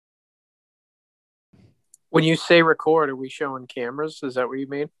When you say record, are we showing cameras? Is that what you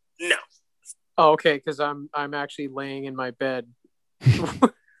mean? No. Oh, okay. Because I'm actually laying in my bed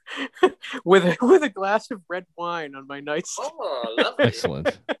with a glass of red wine on my nightstand. Oh, lovely.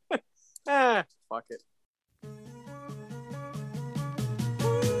 Excellent. Fuck it.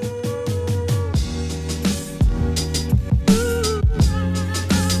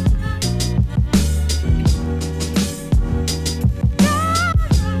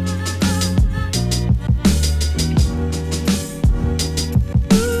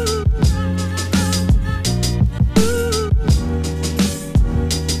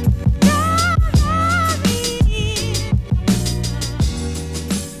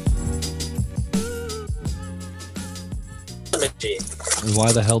 And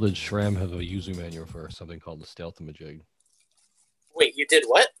why the hell did Shram have a user manual for something called the Stealth-A-Majig? Wait, you did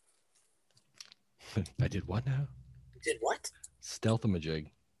what? I did what now? You did what?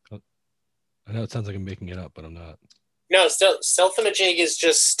 Stealth-A-Majig. I know it sounds like I'm making it up, but I'm not. No, Stealth-A-Majig is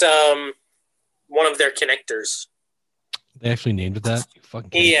just one of their connectors. They actually named it that? You fucking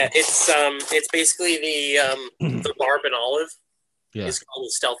Yeah, it's basically the barb and olive. Yeah. It's called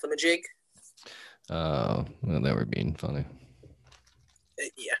the Stealth-A-Majig. Well, they were being funny.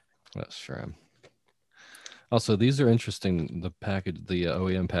 Yeah. That's Shram. Also, these are interesting. The package, the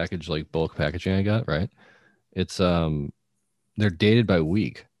OEM package, like bulk packaging I got, right? It's they're dated by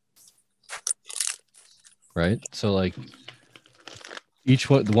week, right? So like each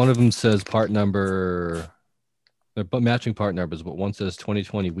one of them says part number, but matching part numbers. But one says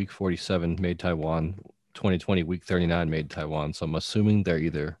 2020 week 47 made Taiwan, 2020 week 39 made Taiwan. So I'm assuming they're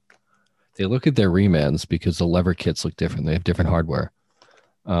either they look at their remans because the lever kits look different. They have different hardware.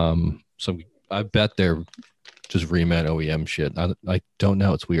 So I bet they're just reman OEM shit. I don't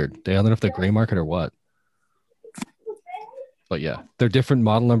know. It's weird. I don't know if they're gray market or what. But yeah, they're different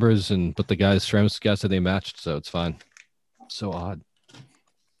model numbers, but the Shram's guys said they matched, so it's fine. So odd.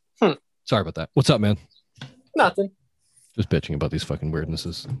 Sorry about that. What's up, man? Nothing. Just bitching about these fucking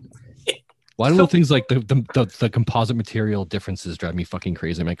weirdnesses. Why do little things like the composite material differences drive me fucking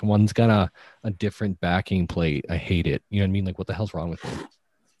crazy? Like one's got a different backing plate. I hate it. You know what I mean? Like what the hell's wrong with it?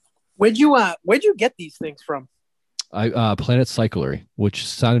 Where'd you get these things from? Planet Cyclery, which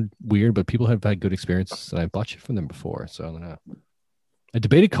sounded weird, but people have had good experiences, and I bought shit from them before, so I don't know. I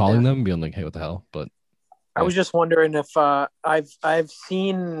debated calling them and being like, "Hey, what the hell?" But I was just wondering if I've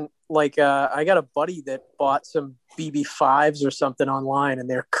seen like I got a buddy that bought some BB5s or something online, and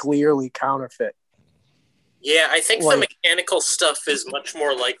they're clearly counterfeit. Yeah, I think the mechanical stuff is much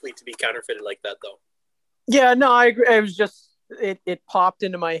more likely to be counterfeited like that, though. Yeah, no, I agree. It was just it popped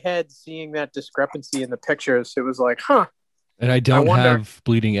into my head seeing that discrepancy in the pictures. It was like, huh. And I don't have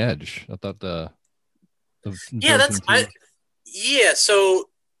bleeding edge. I thought the yeah, yeah. So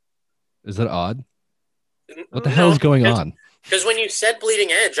is that odd? What the hell is going on? Because when you said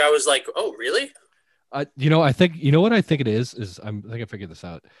bleeding edge, I was like, oh, really? I think what I think it is I think I figured this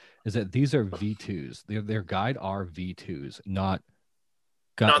out. Is that these are V2s? Their guide are V2s, not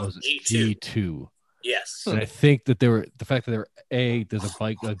G2. Yes. And I think that the fact that there's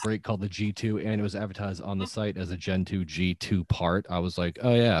a brake called the G2, and it was advertised on the site as a Gen 2 G2 part. I was like,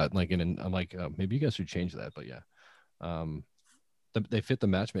 oh yeah, and I'm like, maybe you guys should change that. But yeah, they fit the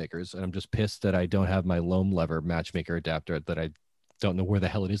matchmakers, and I'm just pissed that I don't have my Loam lever matchmaker adapter. That I don't know where the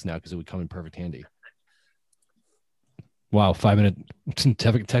hell it is now because it would come in perfect handy. Wow, 5-minute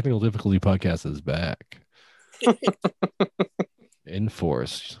technical difficulty podcast is back. In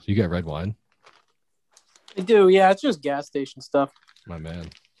force. You got red wine? I do, yeah. It's just gas station stuff. My man.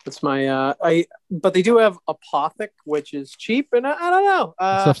 That's my but they do have Apothic, which is cheap, and I don't know.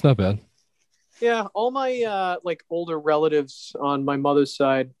 Stuff's not bad. Yeah, all my like older relatives on my mother's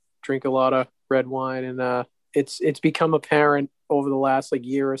side drink a lot of red wine, and it's become apparent over the last like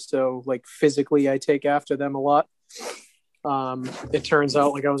year or so. Like physically, I take after them a lot. It turns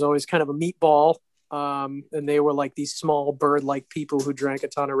out like I was always kind of a meatball, and they were like these small bird-like people who drank a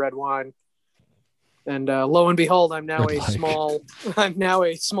ton of red wine. And lo and behold, I'm now a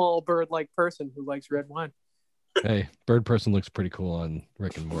small bird-like person who likes red wine. Hey, bird person looks pretty cool on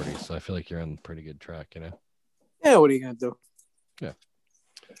Rick and Morty, so I feel like you're on a pretty good track, you know. Yeah, what are you gonna do? Yeah.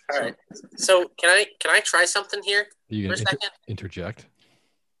 All right. So can I try something here for a second? Interject.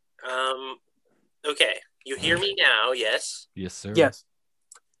 Okay. You hear me now? Yes. Yes, sir. Yes.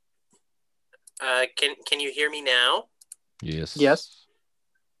 Can you hear me now? Yes. Yes.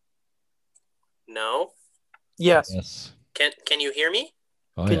 No. Yes. Yes. Can you hear me?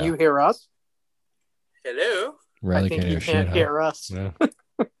 Oh, can you hear us? Hello. Riley, I think you can't hear us. Yeah.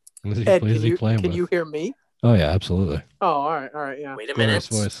 Ed, can you hear me? Oh yeah, absolutely. Oh, all right, yeah. Wait a minute.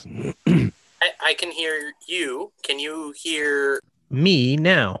 Voice. I can hear you. Can you hear Me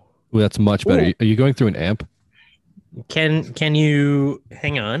now. Ooh, that's much better. Ooh. Are you going through an amp? Can you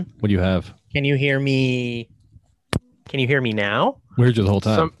hang on? What do you have? Can you hear me? Can you hear me now? We heard you the whole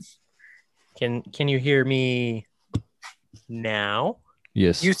time. Can you hear me now?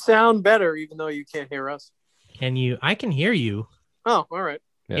 Yes. You sound better, even though you can't hear us. Can you? I can hear you. Oh, all right.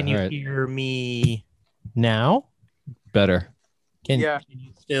 Yeah, Can you all right. hear me now? Better. Can you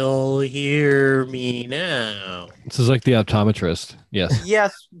still hear me now? This is like the optometrist. Yes.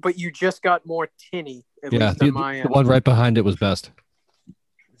 Yes, but you just got more tinny, at Yeah. least The, on my the end. one right behind it was best.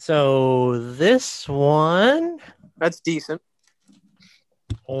 So this one That's decent.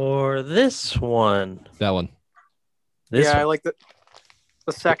 or this one? That one. This I one. like the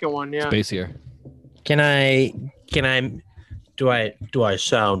second one. Yeah. Spacier. Can I do I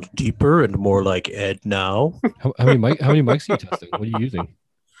sound deeper and more like Ed now? How many mics are you testing? What are you using?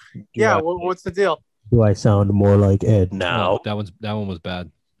 Yeah. What's the deal? Do I sound more like Ed now? Oh, that one was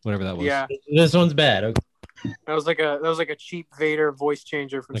bad. Whatever that was. Yeah. This one's bad. Okay. That was like a cheap Vader voice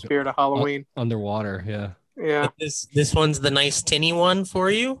changer from Like Spirit of Halloween. Underwater. Yeah. Yeah. But this one's the nice tinny one for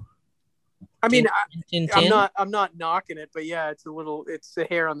you. I mean, Tin, I'm not knocking it, but yeah, it's the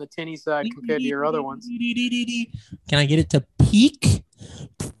hair on the tinny side compared to your other ones. Can I get it to peak?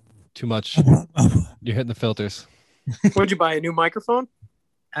 Too much. You're hitting the filters. What'd you buy? A new microphone?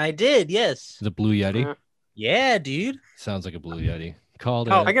 I did, yes. The Blue Yeti. Yeah. Yeah, dude. Sounds like a Blue Yeti. Called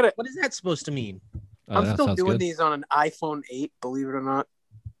it. Oh, I what is that supposed to mean? Oh, I'm that still sounds doing good. these on an iPhone 8, believe it or not.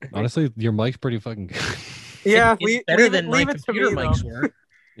 Honestly, your mic's pretty fucking good. Yeah, It's better than my leave it to me, computer though. mics were.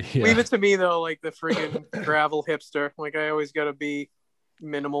 Yeah. Leave it to me though, like the friggin' gravel hipster. Like I always gotta be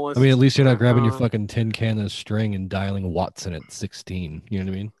minimalist. I mean, at least you're not grabbing your Uh, fucking tin can of string and dialing Watson at 16. You know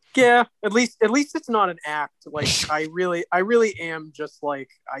what I mean? Yeah, at least it's not an act. Like I really am just like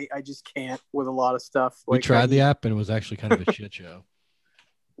I just can't with a lot of stuff. We Like tried the app and it was actually kind of a shit show.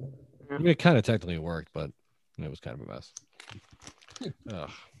 Yeah. I mean, it kind of technically worked, but it was kind of a mess. Ugh.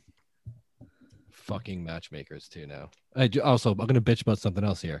 Fucking matchmakers too now. Also, I'm gonna bitch about something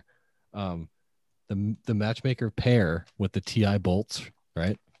else here. The matchmaker pair with the TI bolts,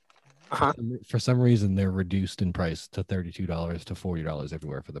 right? Uh-huh. For some reason, they're reduced in price to $32 to $40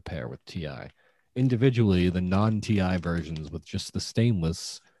 everywhere for the pair with TI. Individually, the non-TI versions with just the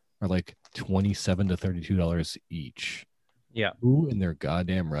stainless are like $27 to $32 each. Yeah. Who in their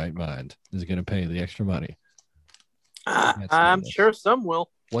goddamn right mind is going to pay the extra money? I'm sure some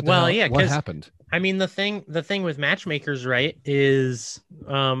will. What the Well, hell? yeah, What 'cause- happened? I mean, the thing with matchmakers, right, is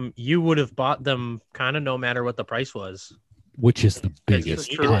you would have bought them kind of no matter what the price was Which is the you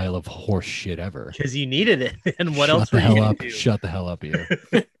biggest needed pile of horse shit ever. because you needed it. And what Shut else the were you hell going up. to do? Shut the hell up, you.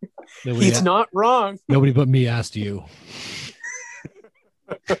 Nobody, He's not wrong. nobody but me asked you.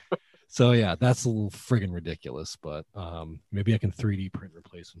 So yeah, that's a little friggin' ridiculous, but maybe I can 3D print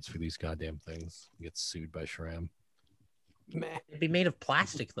replacements for these goddamn things and get sued by SRAM. Meh. It'd be made of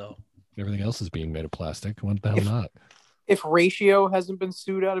plastic, though. Everything else is being made of plastic. What the hell not? If Ratio hasn't been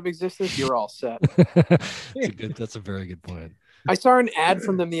sued out of existence, you're all set. That's a very good point. I saw an ad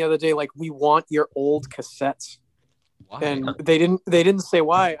from them the other day, like, we want your old cassettes. Why? And they didn't say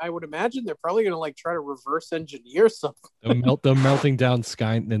why. I would imagine they're probably gonna like try to reverse engineer something. They're melting down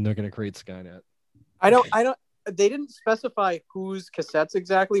Skynet, and they're gonna create Skynet. I don't they didn't specify whose cassettes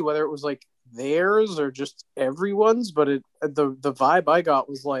exactly, whether it was like theirs or just everyone's, but the vibe I got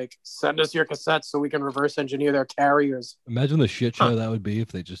was like, send us your cassettes so we can reverse engineer their carriers. Imagine the shit show that would be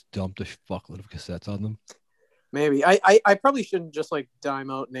if they just dumped a fuckload of cassettes on them. Maybe I probably shouldn't just like dime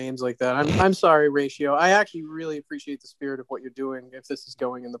out names like that. I'm sorry, Ratio. I actually really appreciate the spirit of what you're doing. If this is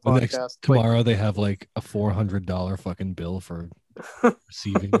going in the podcast Tomorrow they have like a $400 fucking bill for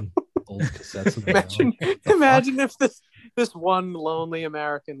receiving old cassettes. Of imagine if this one lonely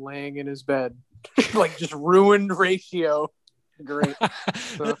American laying in his bed, like just ruined Ratio. Great.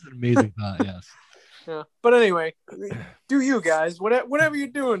 That's an amazing thought. Yes. Yeah. But anyway, do you guys whatever you're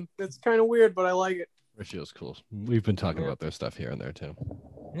doing? It's kind of weird, but I like it. Ratio's cool. We've been talking about their stuff here and there too.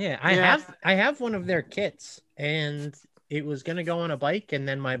 Yeah, I have one of their kits, and it was gonna go on a bike, and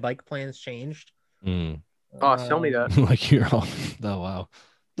then my bike plans changed. Mm. Oh, sell me that. Like you're all. Oh wow.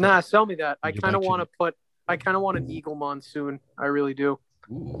 Nah, sell me that. I Your kind of bike want to want an Eagle Monsoon. I really do.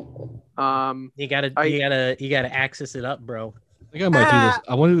 Ooh. You gotta access it up, bro. I think I might do this.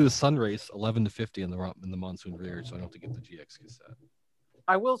 I want to do the Sun Race 11 to 50 in the monsoon rear, so I don't have to get the GX cassette.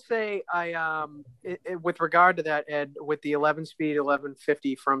 I will say, with regard to that, Ed, with the 11-speed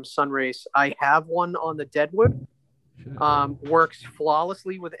 1150 from Sunrace, I have one on the Deadwood. Works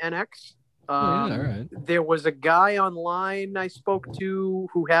flawlessly with NX. Yeah, all right. There was a guy online I spoke to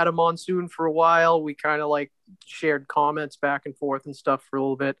who had a Monsoon for a while. We kind of like shared comments back and forth and stuff for a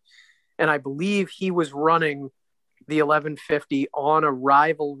little bit. And I believe he was running the 1150 on a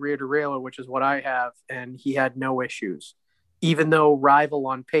Rival rear derailleur, which is what I have, and he had no issues. Even though Rival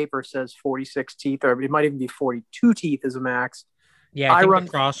on paper says 46 teeth, or it might even be 42 teeth as a max. Yeah, I think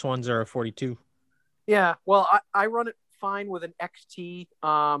the cross ones are a 42. Yeah, well, I run it fine with an XT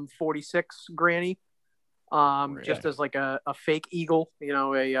 46 Granny, just as like a fake eagle, you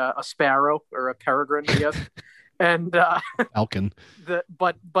know, a sparrow or a peregrine, I guess. And Falcon.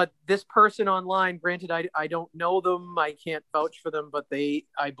 But this person online, granted, I don't know them, I can't vouch for them, but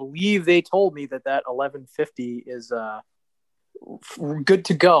I believe they told me that 1150 is good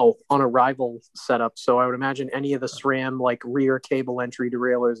to go on a Rival setup. So I would imagine any of the SRAM like rear cable entry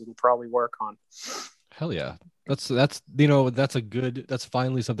derailleurs it'll probably work on. Hell yeah. That's that's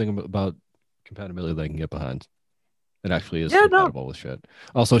finally something about compatibility that I can get behind. It actually is compatible with shit.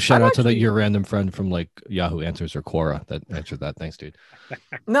 Also, shout out to your random friend from like Yahoo Answers or Quora that answered that. Thanks, dude.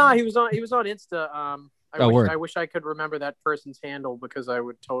 No, he was on Insta. I wish I could remember that person's handle because I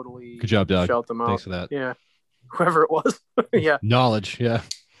would totally good job, Doug. Shout them out. Thanks for that. Yeah. Whoever it was. Yeah. Knowledge, yeah.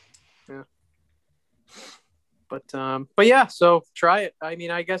 Yeah. But yeah, so try it. I mean,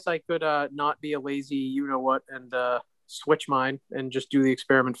 I guess I could not be a lazy you know what and switch mine and just do the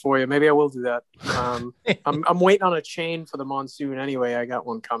experiment for you. Maybe I will do that. I'm waiting on a chain for the Monsoon anyway. I got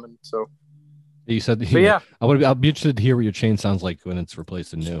one coming. So you said yeah. I'll be interested to hear what your chain sounds like when it's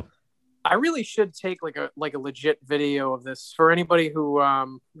replaced and new. I really should take like a legit video of this for anybody who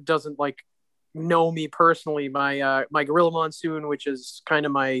doesn't like know me personally. My Gorilla Monsoon, which is kind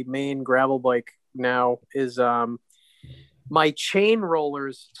of my main gravel bike now, is my chain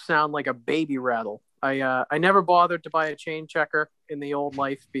rollers sound like a baby rattle. I never bothered to buy a chain checker in the old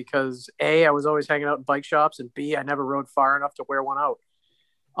life because A, I was always hanging out in bike shops, and B, I never rode far enough to wear one out.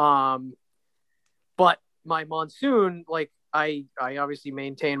 But my Monsoon, like I obviously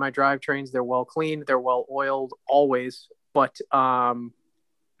maintain my drivetrains. They're well cleaned, they're well oiled always. But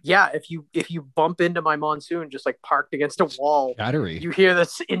yeah, if you bump into my Monsoon just like parked against a wall, battery, you hear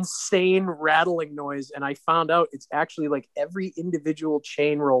this insane rattling noise. And I found out it's actually like every individual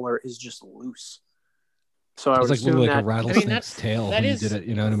chain roller is just loose. So I would assume like that a rattlesnake's tail. That is, you did it.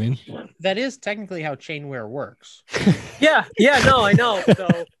 You know what I mean? That is technically how chain wear works. Yeah. No, I know.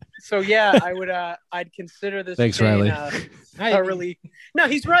 So yeah, I would. I'd consider this. Thanks, chain, Riley. No,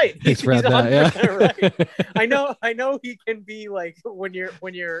 he's right. He's 100% right. I know he can be like when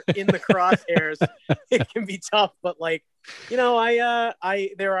you're in the crosshairs, it can be tough. But like, you know, I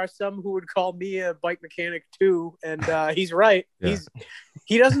there are some who would call me a bike mechanic too, and he's right. Yeah.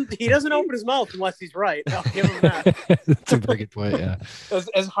 He doesn't open his mouth unless he's right. I'll give him that. That's a very good point. Yeah.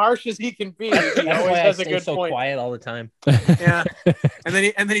 As harsh as he can be, he always has a good point. Quiet all the time. Yeah. And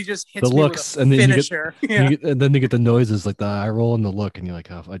then he just hits the me looks, with a finisher. And then you get the noises like the eye roll and the look, and you're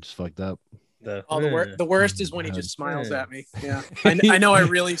like, oh, I just fucked up. The worst is when he just smiles at me. Yeah. I know I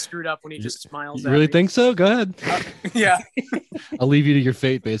really screwed up when he just smiles at me. You really think so? Go ahead. Yeah. I'll leave you to your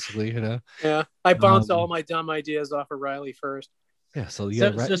fate, basically, you know? Yeah. I bounced all my dumb ideas off of Riley first. Yeah. So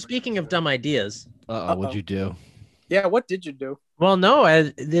speaking of dumb ideas. What'd you do? Yeah. What did you do? Well, no,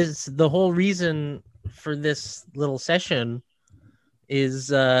 the whole reason for this little session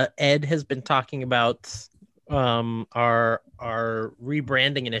is Ed has been talking about our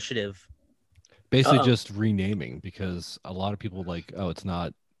rebranding initiative. Basically just renaming, because a lot of people like, oh,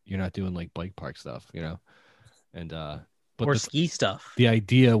 you're not doing like bike park stuff, you know, and but ski stuff. The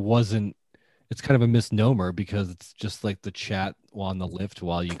idea wasn't. It's kind of a misnomer because it's just like the chat on the lift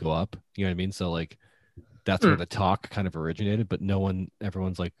while you go up. You know what I mean? So like that's where the talk kind of originated, but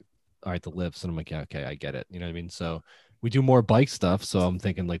everyone's like, all right, the lifts, and I'm like, yeah, okay, I get it. You know what I mean? So we do more bike stuff. So I'm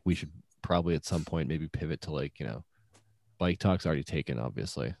thinking like we should probably at some point maybe pivot to like, you know, bike talk's already taken,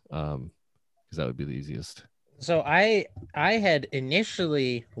 obviously. Because that would be the easiest. So I had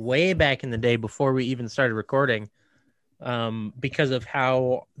initially, way back in the day before we even started recording, because of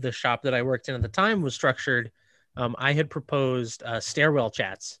how the shop that I worked in at the time was structured, I had proposed stairwell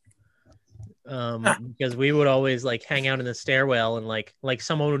chats. Because we would always like hang out in the stairwell, and like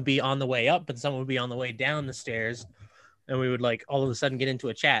someone would be on the way up and someone would be on the way down the stairs, and we would like all of a sudden get into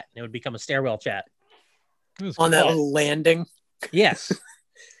a chat, and it would become a stairwell chat. On that little landing. Yes.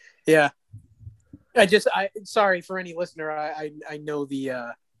 Yeah. Sorry for any listener. I know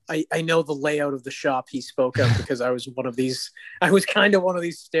the I know the layout of the shop he spoke of because I was kind of one of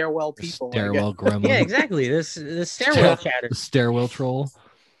these stairwell people. Stairwell gremlin. Yeah, exactly. This stairwell chatter. The stairwell troll.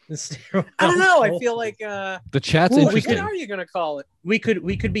 Stairwell I don't know. I to feel like The chat's Ooh, interesting. what are you gonna call it? we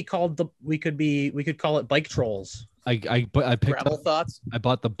could be called we could call it bike trolls. I picked Gravel up, thoughts. I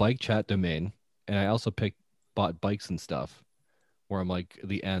bought the bike chat domain, and I also bought bikes and stuff. Where I'm like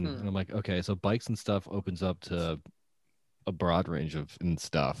the end, and I'm like, okay, so bikes and stuff opens up to a broad range of and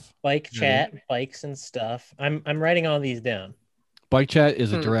stuff. Bike You know what I chat, bikes and stuff. I'm writing all these down. Bike chat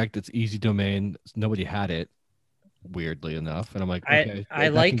is a direct, it's easy domain. Nobody had it, weirdly enough, and I'm like, okay, I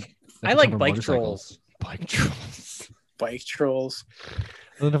that like can I like cover bike motorcycles. trolls. Bike trolls. Bike trolls.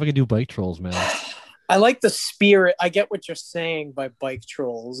 I don't know if I can do bike trolls, man. I like the spirit. I get what you're saying by bike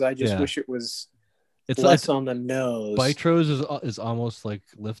trolls. I just Yeah. wish it was It's less like on the nose. bike trolls is almost like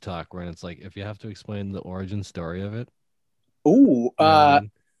lift talk, where it's like if you have to explain the origin story of it. Ooh, You know what I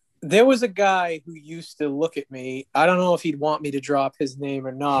mean? there was a guy who used to look at me. I don't know if he'd want me to drop his name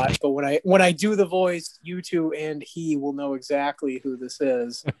or not, but when I do the voice, you two and he will know exactly who this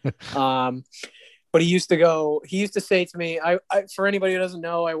is. But he used to say to me, I for anybody who doesn't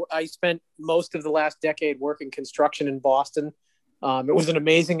know, I spent most of the last decade working construction in Boston. It was an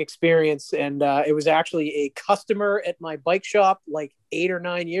amazing experience, and it was actually a customer at my bike shop like 8 or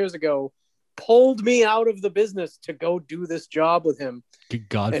 9 years ago pulled me out of the business to go do this job with him.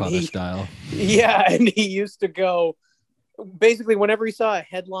 Godfather style. Yeah, and he used to go basically whenever he saw a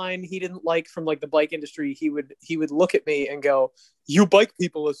headline he didn't like from like the bike industry, he would look at me and go, "You bike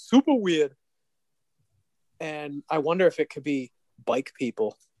people are super weird." And I wonder if it could be bike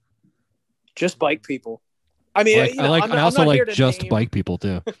people. Just bike people. I mean, I also like just bike people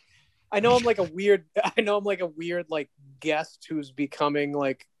too. I know I'm like a weird like guest who's becoming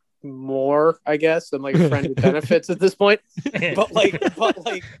like more, I guess, than like a friend with benefits at this point. But like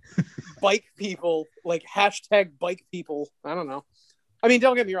bike people, like hashtag bike people. I don't know. I mean,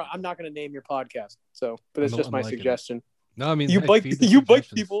 don't get me wrong. I'm not going to name your podcast. So, but it's just my suggestion. No, I mean, you bike people. You bike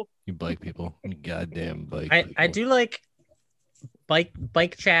people. You goddamn bike. I do like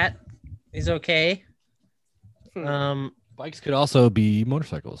bike chat is okay. Bikes could also be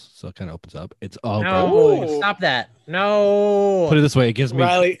motorcycles, so it kind of opens up. It's all no, stop that. No. Put it this way, it gives me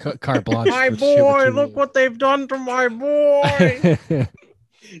Riley. carte blanche. My boy, look what they've done to my boy.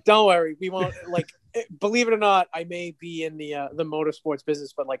 Don't worry, we won't. Like, believe it or not, I may be in the motorsports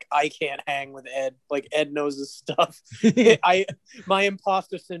business, but like I can't hang with Ed. Like Ed knows his stuff. My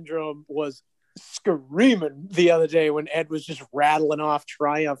imposter syndrome was screaming the other day when Ed was just rattling off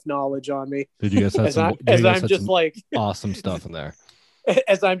Triumph knowledge on me. Did you guys have awesome stuff in there?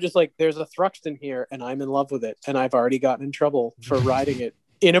 As I'm just like, there's a Thruxton here, and I'm in love with it, and I've already gotten in trouble for riding it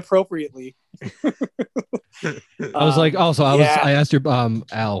inappropriately. I was like, also, I asked your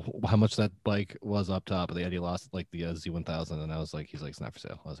Al how much that bike was up top, and he lost like the Z1000, and I was like, he's like, it's not for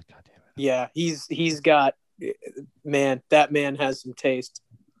sale. I was like, God damn it. Yeah, he's got, man, that man has some taste.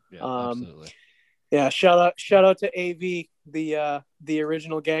 Yeah, absolutely. Yeah, shout out to AV, the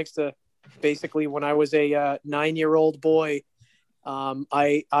original gangsta. Basically, when I was a 9-year-old boy,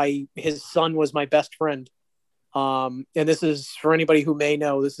 his son was my best friend. And this is for anybody who may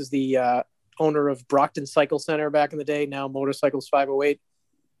know, this is the owner of Brockton Cycle Center back in the day, now Motorcycles 508.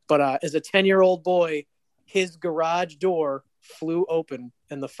 But as a 10-year-old boy, his garage door flew open,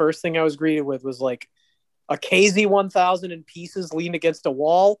 and the first thing I was greeted with was like a KZ1000 in pieces leaned against a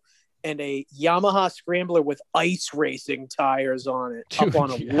wall, and a Yamaha Scrambler with ice racing tires on it. Dude, up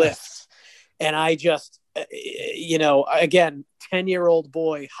on a lift. And I just, again, 10-year-old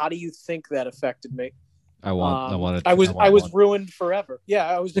boy, how do you think that affected me? I was ruined forever. Yeah,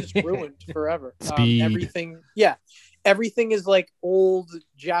 I was just ruined forever. Speed. Everything is like old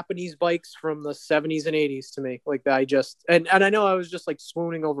Japanese bikes from the 70s and 80s to me. Like I just, and I know I was just like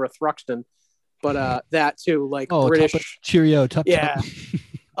swooning over a Thruxton, but that too, like British. Cheerio. Top.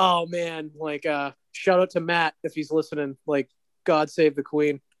 Oh man, like shout out to Matt if he's listening. Like, God save the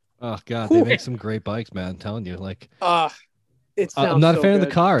Queen. Oh God, they make some great bikes, man. I'm telling you, like. I'm not a fan of the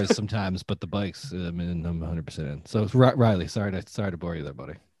cars sometimes, but the bikes, I mean, I'm 100% in. So Riley, sorry to bore you there,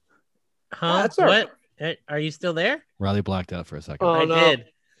 buddy. Huh? What? Are you still there? Riley blacked out for a second. Oh, I no. did.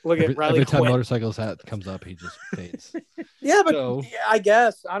 Look at Riley. Every time motorcycles hat comes up, he just fades. Yeah, but I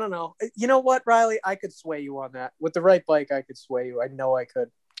guess I don't know. You know what, Riley? I could sway you on that. With the right bike, I could sway you. I know I could.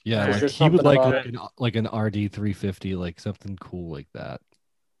 Yeah, like he would like an RD 350, like something cool like that.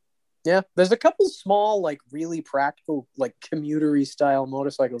 Yeah, there's a couple small, like really practical, like commuter-y style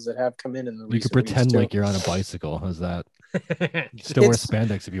motorcycles that have come in the. You could pretend like you're on a bicycle. How's that? You still wear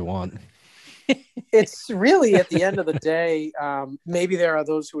spandex if you want. It's really, at the end of the day, maybe there are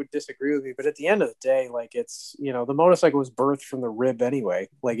those who would disagree with me, but at the end of the day, like it's, the motorcycle was birthed from the rib anyway.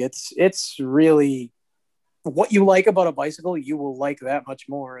 Like it's really, what you like about a bicycle, you will like that much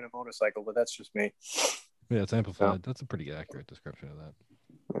more in a motorcycle. But that's just me. Yeah, it's amplified. That's a pretty accurate description of that.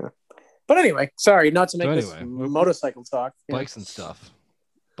 Yeah. But anyway, sorry, not to make this anyway, motorcycle talk. Bikes and stuff.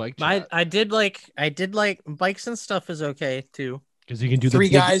 Bike I chat. did like bikes and stuff is okay too. Because you can do Three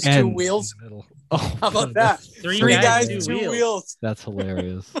the big guys, two N in wheels. the middle. Oh, How about that? Three Three guys, guys, two two wheels. wheels. That's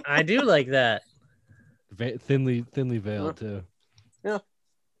hilarious. I do like that. Thinly veiled too.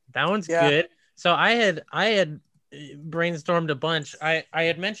 That one's Yeah. good. So I had brainstormed a bunch. I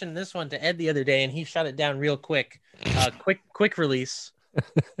had mentioned this one to Ed the other day, and he shut it down real quick. Quick release.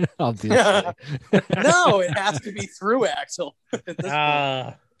 Obviously. No, it has to be through axle. At this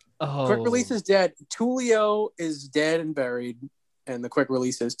point. Oh. Quick release is dead. Tullio is dead and buried, and the quick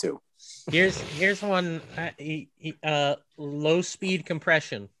release is too. Here's one. Low speed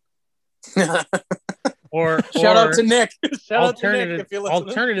compression. Or Shout out to Nick. Shout out to Nick if you're listening.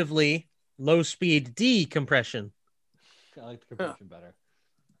 Alternatively, low speed decompression. I like the compression better.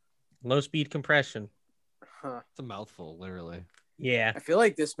 Low speed compression. Huh. It's a mouthful, literally. Yeah. I feel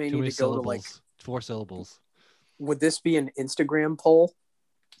like this may Too need many to go syllables. to like. 4 syllables. Would this be an Instagram poll?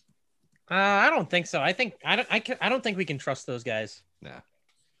 I don't think so. I don't think we can trust those guys. Nah.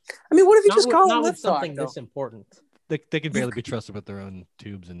 I mean, what if you Not just with- call not them with lip talk? something Though? this important. They can barely be trusted with their own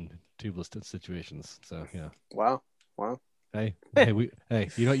tubes and tubeless situations. So yeah. Wow. Hey, you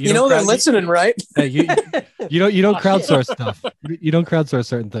You know they're listening, right? Hey, you don't Oh, crowdsource stuff. You don't crowdsource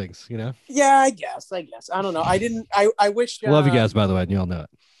certain things, you know. Yeah, I guess. I don't know. I wish. Love you guys, by the way, and you all know it.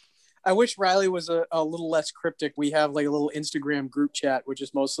 I wish Riley was a little less cryptic. We have like a little Instagram group chat, which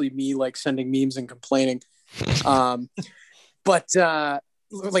is mostly me like sending memes and complaining. But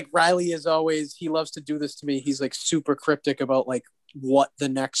like Riley is always, he loves to do this to me. He's like super cryptic about like what the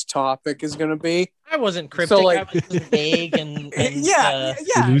next topic is going to be. I wasn't cryptic. So, like- I was just vague and Yeah.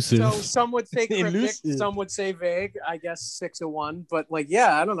 Elusive. So some would say cryptic, Elusive. some would say vague. I guess 6 of 1. But like,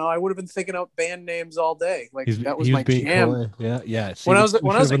 yeah, I don't know. I would have been thinking out band names all day. Like that was my being jam. coy. Yeah. See, When I was we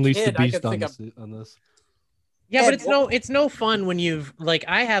a should've unleashed kid, the I beast could think on this. Yeah, but Ed, it's no fun when you've like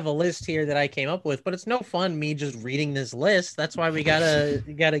I have a list here that I came up with, but it's no fun me just reading this list. That's why we gotta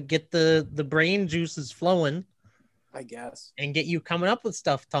get the brain juices flowing I guess. and get you coming up with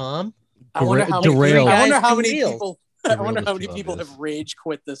stuff, Tom. I wonder how Derailed. I wonder Guys, how two many wheels. people. I Derailed wonder is how many too people obvious. have rage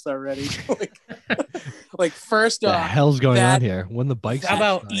quit this already. like first The off, hell's going that- on here? When the bikes? How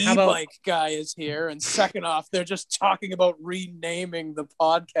about- e-bike guy is here, and second off, they're just talking about renaming the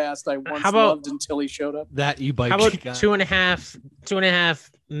podcast I once How about- loved until he showed up. that e-bike? How about guy.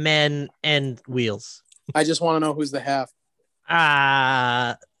 2.5 men and wheels? I just want to know who's the half.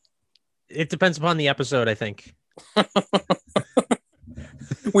 It depends upon the episode, I think.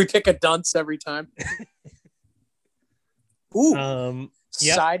 We pick a dunce every time. Ooh,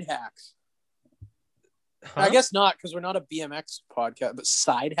 yep. side hacks. I guess not, because we're not a BMX podcast, but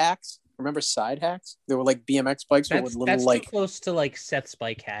side hacks. Remember side hacks? They were like BMX bikes, but with little that's like. too close to like Seth's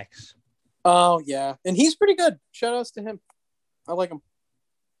bike hacks. Oh yeah, and he's pretty good. Shout outs to him. I like him.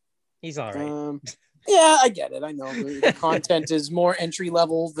 He's all right. Yeah, I get it. I know the content is more entry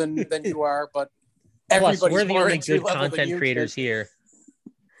level than you are, but Plus, everybody's we're the more only entry good level than content you, creators kid. here.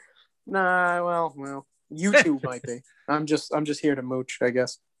 Nah, well, you two might be. I'm just here to mooch, I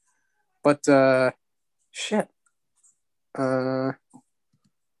guess. But shit. I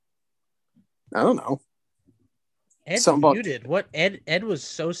don't know. Ed's Something about- muted. What Ed was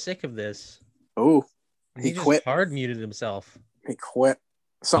so sick of this. Oh, He he just quit. hard muted himself. He quit.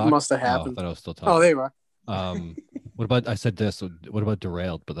 Something Talk- must have Oh, I happened. thought I was still Oh, talking. there you are. What about I said this? What about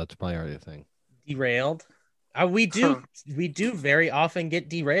derailed? But that's probably already a thing. Derailed. We do very often get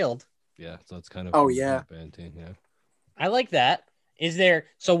derailed. Yeah, so it's kind of. Oh, yeah. Band team, yeah. I like that. Is there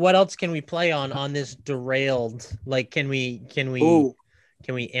so what else can we play on this derailed? Like can we Ooh,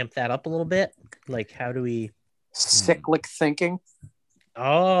 amp that up a little bit? Like how do we cyclic thinking.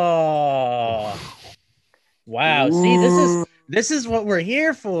 Oh. Wow. See, this is what we're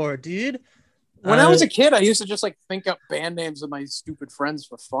here for, dude. When I was a kid, I used to just like think up band names with my stupid friends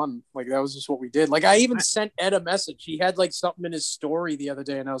for fun. Like that was just what we did. Like I even sent Ed a message. He had like something in his story the other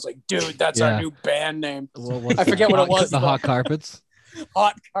day, and I was like, "Dude, that's Yeah. our new band name, What was I forget what it hot- was, The but- hot carpets.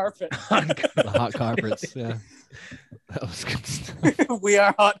 Hot Carpet." The hot carpets. Yeah, that was good stuff. We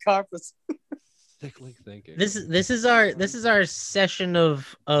are Hot Carpets. Cyclic thinking. This is our session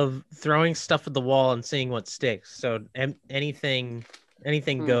of throwing stuff at the wall and seeing what sticks. So anything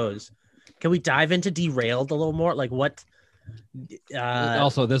goes. Can we dive into derailed a little more? Like what?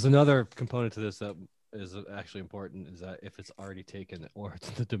 Also, there's another component to this that is actually important: is that if it's already taken or it's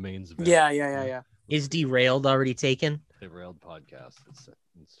the domains. Event. Yeah. Is derailed already taken? Derailed podcast.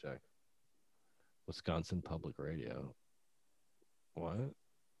 Let's check. Wisconsin Public Radio. What?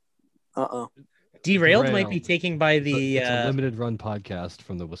 Derailed might be taken by the. It's a limited run podcast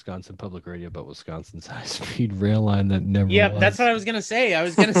from the Wisconsin Public Radio about Wisconsin's high-speed rail line that never. Yeah, was. that's what I was gonna say. I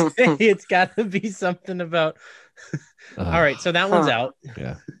was gonna say it's got to be something about. All right, so that one's out.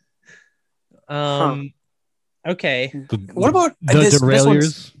 Yeah. Okay. What about the derailers?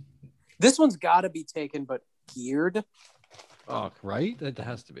 derailers? This one's got to be taken, but geared. Oh, right. That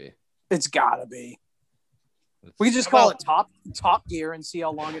has to be. It's got to be. That's- We could just call it Top Gear and see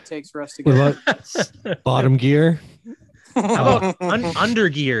how long it takes for us to What get about bottom gear? How about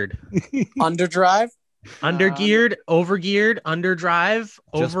undergeared? Underdrive. Undergeared, overgeared,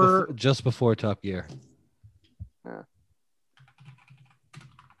 underdrive, Just before Top Gear. Yeah.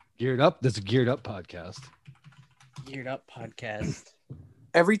 Geared Up. That's a Geared Up podcast. Geared Up podcast.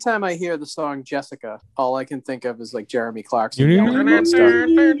 Every time I hear the song Jessica, all I can think of is like Jeremy Clarkson. All yelling about stuff.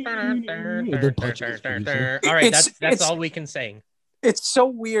 All right, It's- that's all we can sing. It's so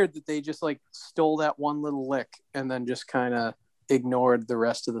weird that they just like stole that one little lick and then just kind of ignored the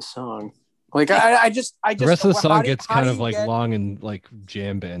rest of the song. Like I just The rest of the how song do- gets how kind do of you like get- long and like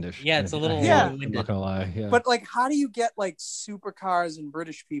jam bandish. Yeah, it's a little Yeah. I'm not gonna lie. Yeah. But like, how do you get like supercars and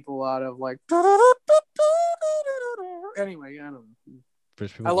British people out of like? Anyway, I don't know.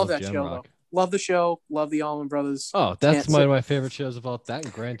 British people I love that jam show rock. though. Love the show. Love the Allman Brothers. Oh, that's Can't one say- of my favorite shows of all. That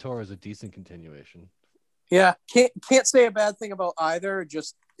and Grand Tour is a decent continuation. Yeah, can't say a bad thing about either.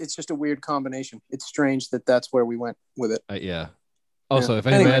 Just it's just a weird combination. It's strange that that's where we went with it. Yeah. Also, if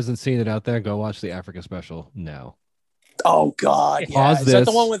anyone Anyway. hasn't seen it out there, go watch the Africa special now. Oh God! Yeah. Pause Is that the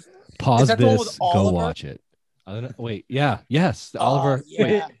this. one with? Pause that the one with this. Go Oliver? watch it. I don't know. Wait. Yeah. Yes. Oh, Oliver. yeah.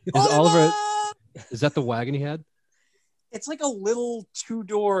 Wait. Is Oliver? Is that the wagon he had? It's like a little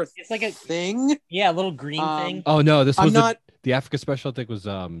two-door It's like a thing. yeah, a little green thing. Oh no, this I'm was not. the Africa special. I think was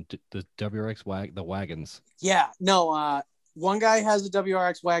the WRX the wagons. Yeah, no. One guy has a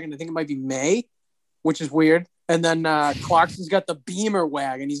WRX wagon. I think it might be May, which is weird. And then Clarkson's got the Beamer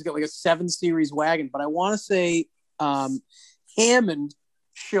wagon. He's got like a 7 Series wagon. But I want to say Hammond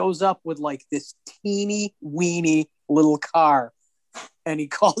shows up with like this teeny weeny little car, and he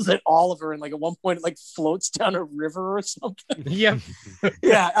calls it Oliver. And like at one point, it like floats down a river or something. Yep.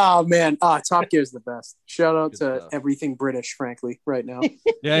 Yeah. Oh man. Top Gear's the best. Shout out Good to stuff. everything British, frankly, right now.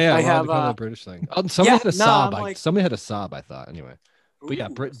 Yeah. I I have, have a British thing. Oh, somebody had a sob. I'm like- Somebody had a sob. I thought anyway. But yeah,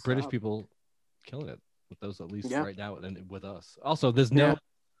 Ooh, British stop. people killing it with those at least Yeah. right now and with us. Also, there's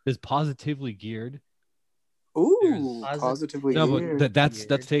positively geared. Ooh, There's- positively. No, weird. but that's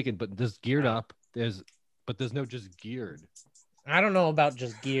Geared. taken. But there's geared up. There's no just geared. I don't know about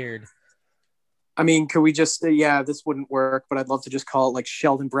just geared. I mean, could we just? Yeah, this wouldn't work. But I'd love to just call it like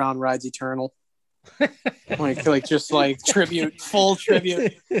Sheldon Brown Rides Eternal. like just like tribute, full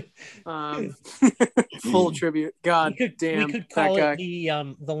tribute, full tribute. God damn, we could that call guy.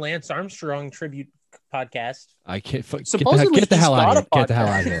 it the Lance Armstrong tribute podcast. I can't. Supposedly Get the he's hell got out a here. Get the hell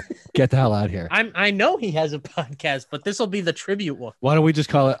podcast. out here. Get the hell out here. I know he has a podcast, but this will be the tribute one. Why don't we just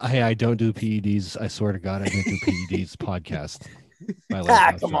call it? Hey, I don't do PEDs. I swear to God, I don't do PEDs podcast. by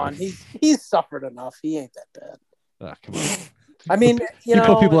Lance Come on, Armstrong. he's suffered enough. He ain't that bad. Come on. I mean, He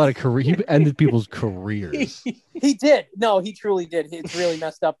put people out of career. He ended people's careers. he did. No, he truly did. It's really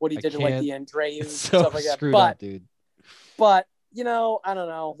messed up what he I did to like can't- the Andreu and It's so stuff like that. screwed But up, dude. but I don't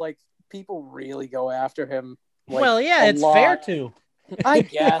know. Like people really go after him. Like, well, yeah, a it's lot. fair to. I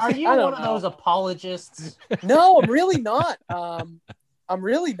guess. Are you I one don't of know. those apologists? No, I'm really not. I'm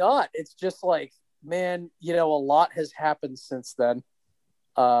really not. It's just like, man, a lot has happened since then.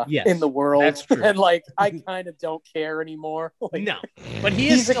 Yes, in the world, that's true. and like I kind of don't care anymore. Like, No, but he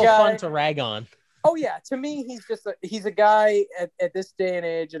He's is a still guy- fun to rag on. oh yeah, to me, he's a guy at this day and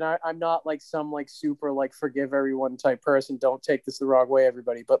age, and I'm not like some like super like forgive everyone type person. Don't take this the wrong way,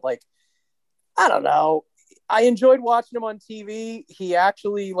 everybody. But like, I don't know. I enjoyed watching him on TV. He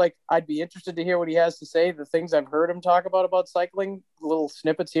actually like I'd be interested to hear what he has to say. The things I've heard him talk about cycling, little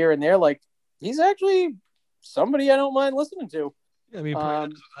snippets here and there. Like he's actually somebody I don't mind listening to. I mean,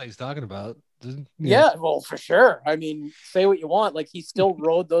 probably knows what he's talking about. Yeah, well, for sure. I mean, say what you want. Like he still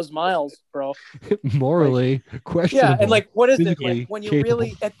rode those miles, bro. Morally questionable. Yeah, and like, what is it physically when you capable.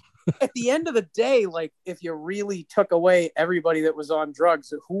 really at the end of the day, like if you really took away everybody that was on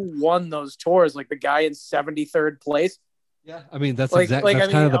drugs, who won those tours? Like the guy in 73rd place. Yeah, I mean that's Like- exactly like, that's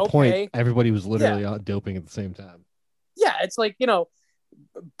I kind of mean, the point. okay. Everybody was literally out doping at the same time. Yeah, it's like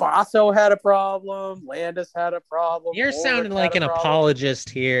Basso had a problem, Landis had a problem. You're Ulrich sounding had like a an problem. apologist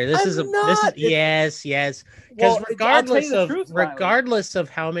here. This I'm is not. yes. Because Well, I'll tell you regardless the of truth, Riley. regardless of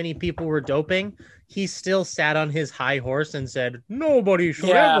how many people were doping, he still sat on his high horse and said, "Nobody should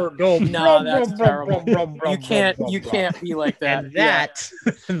Yeah. ever go." No, that's brum, terrible. brum, brum, You brum, can't brum. be like that. And that,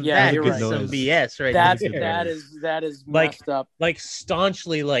 Yeah, that you're is right. some Noise. BS right That's there. that is Like- messed up. Like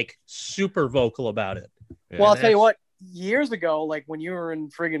staunchly, like super vocal about it. Well, I'll tell you that's- what. Years ago, like when you were in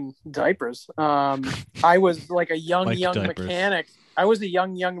friggin' diapers, I was like a young Like diapers. mechanic. I was a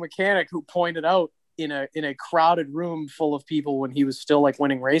young mechanic who pointed out in a crowded room full of people when he was still like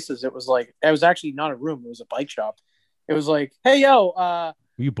winning races. It was actually not a room; it was a bike shop. It was like, hey yo, Were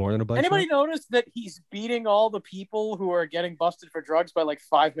you born in a bike anybody shop? notice that he's beating all the people who are getting busted for drugs by like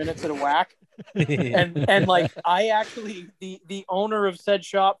 5 minutes at a whack? and like I actually the owner of said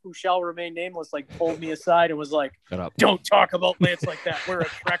shop, who shall remain nameless, like pulled me aside and was like, Shut up. "Don't talk about Lance like that. We're a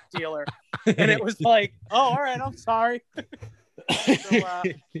Trek dealer." And it was like, "Oh, all right, I'm sorry." So,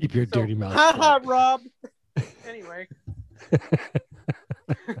 Keep your dirty mouth haha, shut. Rob. Anyway,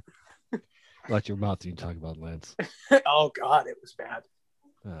 Watch your mouth when you talk about Lance. oh god, it was bad.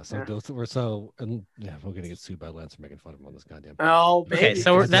 We're gonna get sued by Lance for making fun of him on this goddamn. Oh, Okay, baby.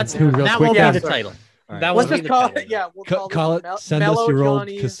 so That's that real won't quick. be Yeah, the sorry. title. All right. That Let's won't be just the call title. it. Yeah, we'll Call this it. Send us Mellow your old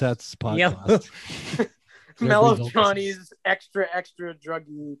Johnny's- cassettes Yep. podcast. Mellow Every Johnny's extra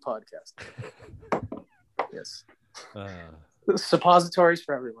druggy podcast. Yes, suppositories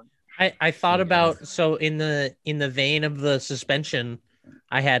for everyone. I thought Yeah. about, so in the vein of the suspension,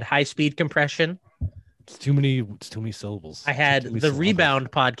 I had high speed compression. It's too many syllables. I had Too many the syllables.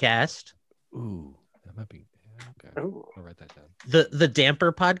 Rebound podcast, Ooh, that might be. Yeah, okay, Ooh. I'll write that down. the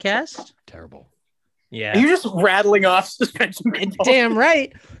Damper podcast. Terrible. Yeah. Are you just rattling off suspension control? Damn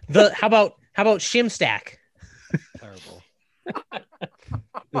right. How about Shimstack? Terrible.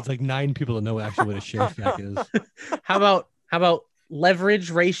 There's like 9 people that know actually what a share stack is. How about leverage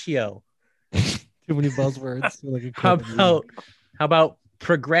ratio? Too many buzzwords. Like a How company. about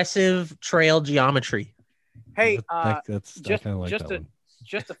progressive trail geometry? Hey, I just kind of like just that a one.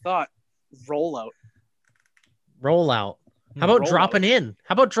 just a thought. Rollout. Rollout. How about Rollout. dropping in?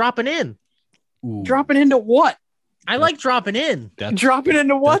 How about dropping in? Ooh, Dropping into what? I like dropping in. that's- Dropping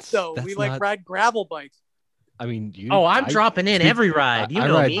into what that's- though? that's We like not- ride gravel bikes. I mean, you. Oh, I'm I- dropping in speak- every ride. You I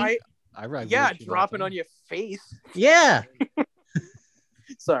know ride- me. I ride. Yeah, weird shit all dropping the on time. your face. Yeah.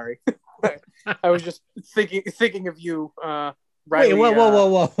 Sorry, I was just thinking of you. Wait, Riley,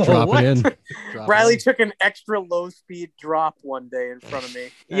 whoa. Drop What? it in. Drop it Riley in. took an extra low speed drop one day in front of me.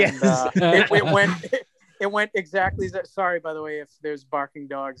 Yes. And, it went exactly that. Sorry, by the way, if there's barking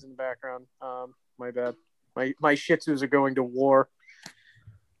dogs in the background. My bad. My Shih Tzus are going to war.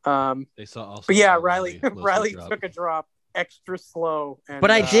 They saw also. But yeah, saw Riley low-speed Riley drop. took a drop extra slow. And,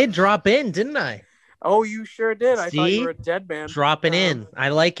 But I did drop in, didn't I? Oh, you sure did. I thought See? you were a dead man. Dropping in. I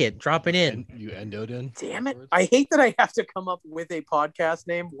like it. Dropping in. You endoed in. Damn it! afterwards? I hate that I have to come up with a podcast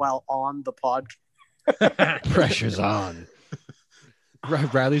name while on the podcast. Pressure's on.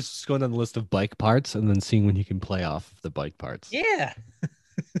 Riley's just going on the list of bike parts and then seeing when he can play off the bike parts. Yeah.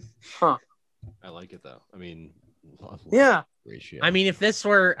 I like it though. I mean, Yeah. ratio. I mean, if this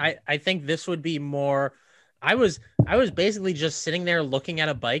were, I think this would be more. I was basically just sitting there looking at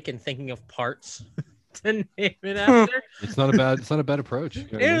a bike and thinking of parts to name it after. it's not a bad approach. You know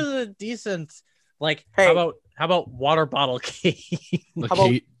what I It mean? was a decent, like, Hey. how about water bottle key? Like How about-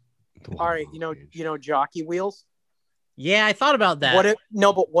 Kate- All right. You know, jockey wheels. Yeah, I thought about that.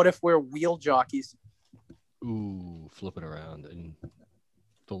 What if we're wheel jockeys? Ooh, flip it around, and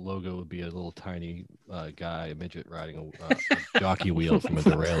the logo would be a little tiny guy, a midget riding a jockey wheel from a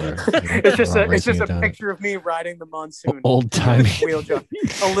derailleur. It's just a Racing it down. picture of me riding the monsoon. Old timey Wheel jockey.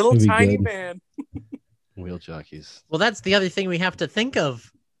 A little That'd be tiny good. man. wheel jockeys. Well, that's the other thing we have to think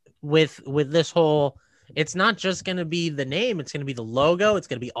of with this whole. It's not just going to be the name; it's going to be the logo. It's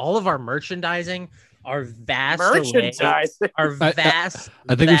going to be all of our merchandising, our vast array, Merchandise. our vast.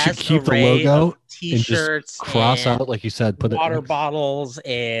 I think we should vast keep the array logo of T-shirts, Cross and out, like you said, put water it bottles,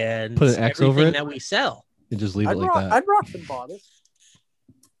 and Put an X over everything it? that we sell. and just leave it like that. I'd rock some bottles.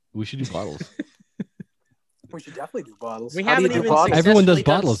 We should do bottles. We should definitely do bottles. We How do you haven't do even bottles? Everyone does successfully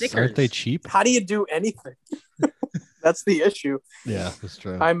done bottles. Aren't they stickers. cheap? How do you do anything? That's the issue. Yeah, that's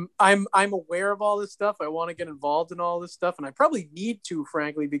true. I'm aware of all this stuff. I want to get involved in all this stuff, and I probably need to,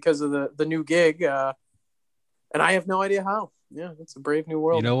 frankly, because of the new gig. And I have no idea how. Yeah, it's a brave new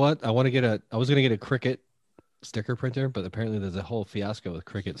world. You know what? I was gonna get a Cricut sticker printer, but apparently there's a whole fiasco with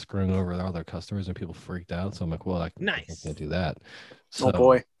Cricut screwing over all their customers and people freaked out. So I'm like, well, I Nice. can't do that. So Oh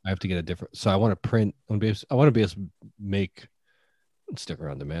boy. I have to get a different. So I want to print. I want to be able to make sticker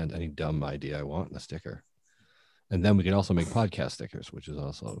on demand. Any dumb idea I want in a sticker, and then we can also make podcast stickers, which is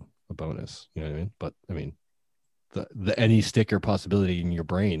also a bonus. You know what I mean? But I mean, the any sticker possibility in your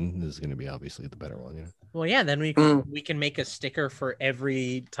brain is going to be obviously the better one. You know? Well, yeah. Then we can make a sticker for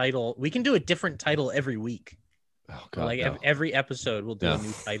every title. We can do a different title every week. Oh So, god, like no. every episode, we'll do No. a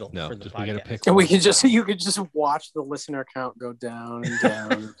new title No, for the just we gotta podcast. pick And we one. can just you could just watch the listener count go down and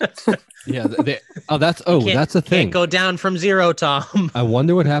down. Yeah, that's a thing. Can't go down from 0, Tom. I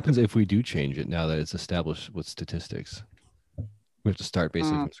wonder what happens if we do change it now that it's established with statistics. We have to start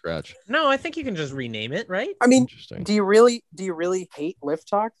basically from scratch. No, I think you can just rename it, right? I mean, Interesting. do you really hate Lift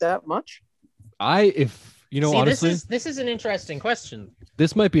Talk that much? If you know, See, honestly, this is an interesting question.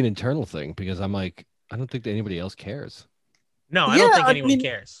 this might be an internal thing because I'm like, I don't think that anybody else cares. No, I don't Yeah, think I anyone mean-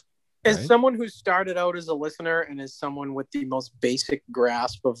 cares. As Right. someone who started out as a listener and as someone with the most basic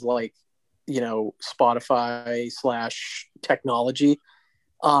grasp of like, Spotify / technology,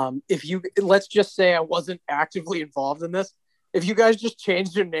 let's just say I wasn't actively involved in this. If you guys just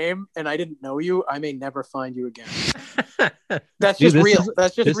changed your name and I didn't know you, I may never find you again. That's Dude, just this real. is-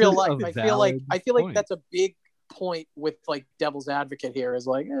 That's just this real is a life. I feel like valid that's a big point with like devil's advocate here is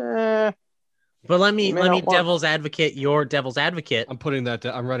like, But let me You may not want- devil's advocate your devil's advocate. I'm putting that.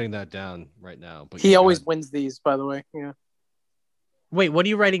 I'm writing that down right now. But he yeah, always go wins these, by the way. Yeah. Wait, what are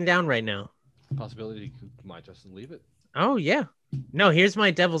you writing down right now? ahead. Possibility you might just leave it. Oh yeah. No, here's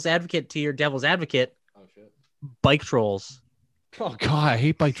my devil's advocate to your devil's advocate. Oh shit. Bike trolls. Oh god, I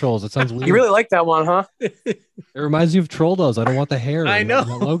hate bike trolls. It sounds weird. You really like that one, huh? It reminds me of troll dolls. I don't want the hair. I in know.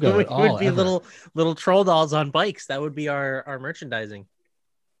 the logo It at all. would be ever. little troll dolls on bikes. That would be our merchandising.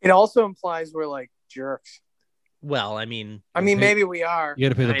 It also implies we're like jerks. Well, I mean, Maybe we are. You got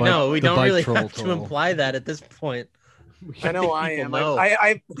to pay the I bike. know we the don't bike really troll have to toll. imply that at this point. I know I People am. know.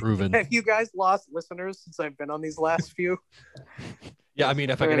 I Proven. have you guys lost listeners since I've been on these last few? Yeah, I mean,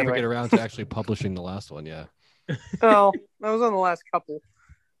 if I can ever Anyway. get around to actually publishing the last one, yeah. Oh, I was on the last couple.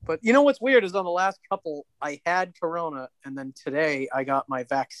 But you know what's weird is on the last couple, I had Corona, and then today I got my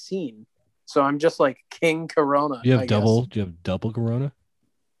vaccine. So I'm just like King Corona. Do you have I guess. double? Do you have double corona?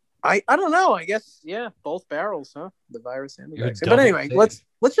 I don't know. I guess yeah, both barrels, huh? The virus and the You're vaccine. But double anyway, safe.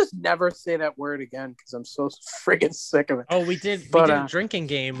 let's just never say that word again because I'm so friggin' sick of it. Oh, we did But, a drinking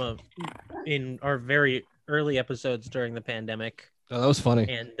game in our very early episodes during the pandemic, Oh, that was funny.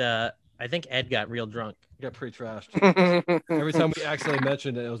 and I think Ed got real drunk. You got pretty trashed. Every time we accidentally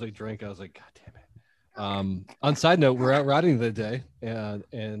mentioned it, it was like drink. I was like, God damn it. On side note, we're out riding the day,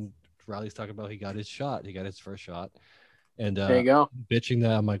 and Riley's talking about he got his shot. He got his first shot, and There you go. bitching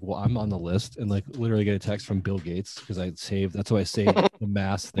that I'm like, well, I'm on the list, and like literally get a text from Bill Gates because I saved. That's why I saved the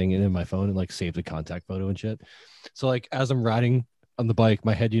mask thing in my phone and like saved the contact photo and shit. So like as I'm riding on the bike,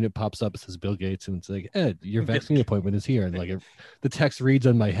 my head unit pops up. It says Bill Gates, and it's like, Ed, your vaccine appointment is here. And like the text reads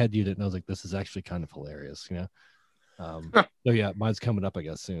on my head unit, and I was like, this is actually kind of hilarious, you know. So yeah, mine's coming up, I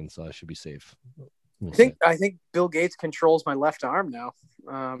guess, soon, so I should be safe. We'll see. I think Bill Gates controls my left arm now.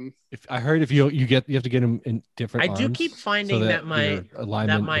 If I heard if you have to get them in different. I do arms keep so finding that my your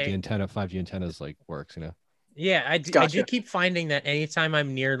alignment my- with the antenna, 5G antennas, like works, you know. Yeah, I do Gotcha. keep finding that anytime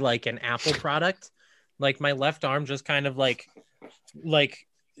I'm near like an Apple product, like my left arm just kind of like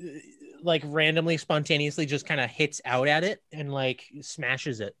randomly, spontaneously just kind of hits out at it and like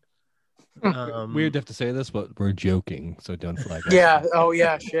smashes it. Weird to have to say this, but we're joking, so don't flag us. Yeah. Oh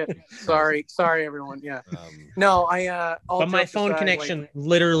yeah. Shit. Sorry, everyone. Yeah. No, I. All But my jokes phone aside, connection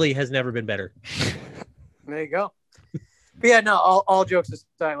literally has never been better. There you go. But yeah, no. All jokes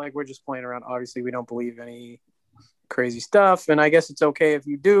aside, like we're just playing around. Obviously, we don't believe any crazy stuff, and I guess it's okay if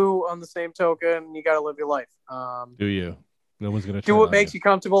you do. On the same token, you got to live your life. Do you? No one's gonna Do what makes you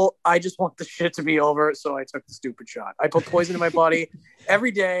comfortable. I just want the shit to be over, so I took the stupid shot. I put poison in my body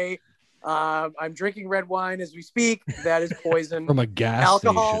every day. I'm drinking red wine as we speak. That is poison. from a gas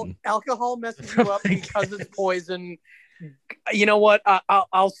station. Alcohol messes you up because it's poison. You know what?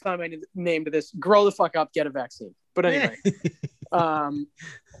 I'll sign my name to this. Grow the fuck up. Get a vaccine. But anyway,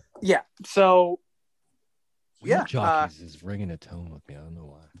 yeah. So Wheel yeah, jockeys is ringing a tone with me. I don't know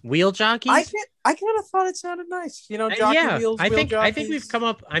why. Wheel jockeys? I kind of thought it sounded nice. You know, jockey yeah, wheels. I wheel think jockeys. we've come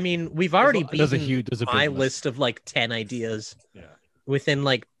up. I mean, we've already There's a beaten huge- there's a big my list. list of like 10 ideas Yeah. within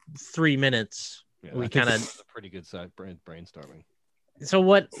like 3 minutes. Yeah, We I think kinda- this is a pretty good side brainstorming. So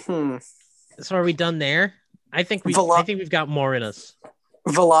what? Hmm. So are we done there? I think we've got more in us.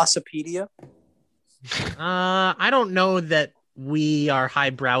 Velocipedia. I don't know that we are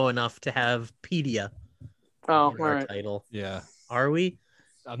highbrow enough to have pedia Oh, all in our right. title. Yeah. Are we?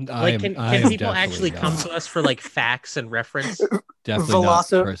 I'm, Like, I can am people definitely actually come not. to us for like facts and reference? Definitely not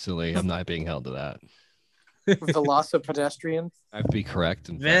Veloci- personally. I'm not being held to that. Velocipedestrian. I have to be correct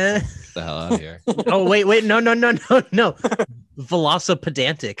and Eh. get the hell out of here. Oh wait, no.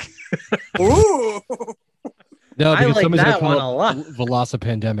 Velocipedantic. Ooh. No, I because like somebody's that gonna one come a up lot.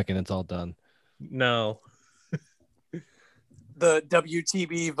 Velocipandemic and it's all done. No. The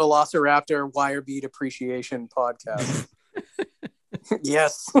WTB Velociraptor Wire Beat Appreciation Podcast.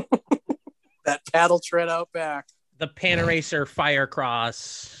 Yes. That paddle tread out back. The Panaracer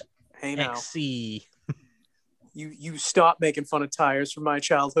Firecross Hey now. XC. You stop making fun of tires from my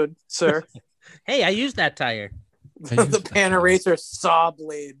childhood, sir. Hey, I used that tire. The Panaracer saw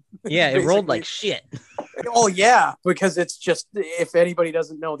blade. Yeah, it rolled Basically. like shit. Oh yeah, because it's just, if anybody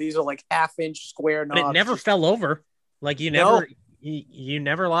doesn't know, these are like half-inch square But knobs. it never Just- fell over. Like you No. never you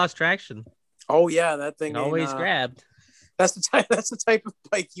never lost traction. Oh yeah, that thing It ain't, always grabbed. That's the type. That's the type of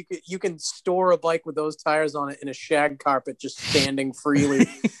bike you can store a bike with those tires on it in a shag carpet, just standing freely.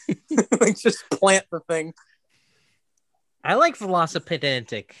 Like just plant the thing. I like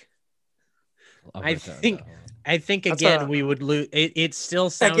Velocipedantic. I'll I write that think- down. I think That's again a- we would lose. It still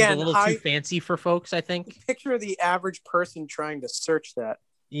sounds Again, a little high- too fancy for folks. I think. Picture the average person trying to search that.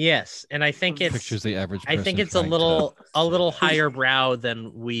 Yes, and I think it's. Pictures the average. I think person it's a trying little higher brow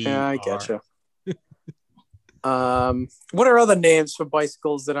than we. Yeah, I are. getcha. What are other names for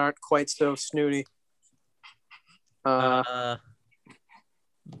bicycles that aren't quite so snooty? Pedal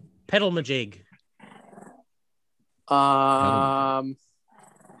Majig.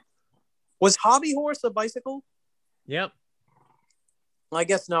 Was Hobby Horse a bicycle? Yep. Well, I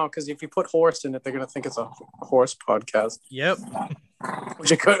guess no, because if you put horse in it, they're gonna think it's a horse podcast. Yep.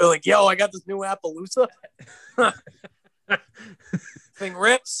 Which it could like, yo, I got this new Appaloosa. Thing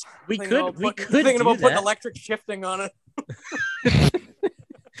rips. We Thinking could about we putting- could thinking do about putting that. electric shifting on it.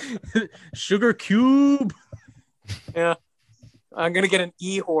 Sugar Cube. Yeah, I'm gonna get an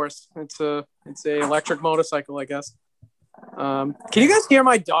e-horse. It's a electric motorcycle, I guess. Can you guys hear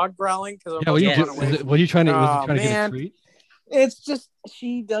my dog growling? Because Yeah, what are you Yeah. do? What are you trying to? Was Oh, it trying to get a man. treat? It's just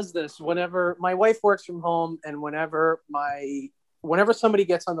she does this whenever my wife works from home, and whenever somebody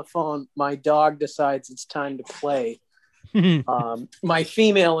gets on the phone, my dog decides it's time to play. My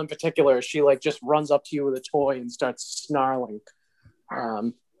female in particular, she like just runs up to you with a toy and starts snarling.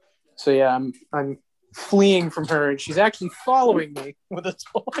 So yeah, I'm fleeing from her, and she's actually following me with a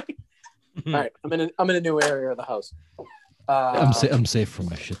toy. All right, I'm in a new area of the house. I'm safe from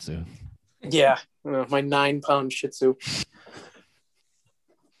my Shih Tzu. Yeah, my 9-pound Shih Tzu.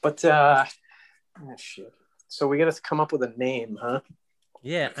 But shit. So we got to come up with a name, huh?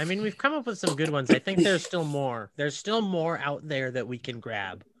 Yeah, I mean we've come up with some good ones. I think there's still more. There's still more out there that we can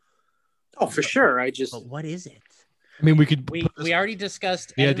grab. Oh, for sure. But what is it? I mean, we could. We already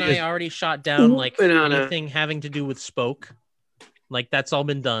discussed. The Ed and idea I is- already shot down like Banana. anything having to do with Spoke. Like that's all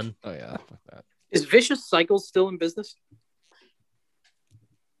been done. Oh yeah, fuck that. Is Vicious Cycles still in business?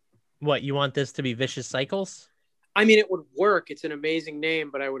 What you want this to be? Vicious Cycles? I mean, it would work. It's an amazing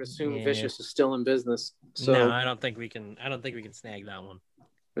name, but I would assume Yeah. Vicious is still in business. So, No, I don't think we can. I don't think we can snag that one.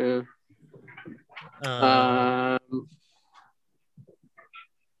 yeah. Um,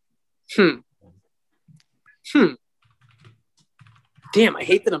 Damn, I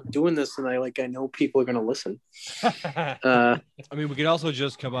hate that I'm doing this, and I know people are gonna listen. I mean, we could also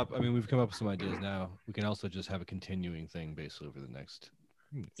just come up. I mean, we've come up with some ideas now. We can also just have a continuing thing basically over the next.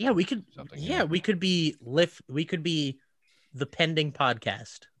 yeah, we could. Something, Yeah, yeah. we could be lift. We could be the pending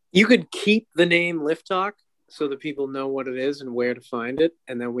podcast. You could keep the name Lift Talk so that people know what it is and where to find it,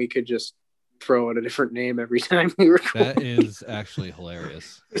 and then we could just throw out a different name every time we record. That is actually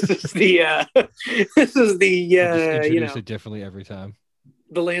hilarious. This is the this is the We'll just introduce it differently every time.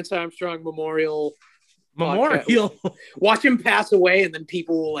 the Lance Armstrong Memorial. Memorial. Watch him pass away, and then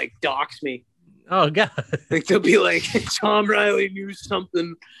people will dox me. Oh god. Like they'll be like, Tom Riley knew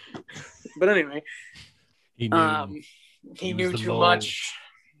something. But anyway, He knew. he He was knew the too mole. much.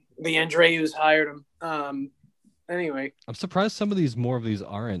 The Andrews hired him. Anyway, I'm surprised some of these more of these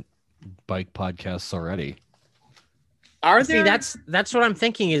aren't bike podcasts already. are See, there? that's what I'm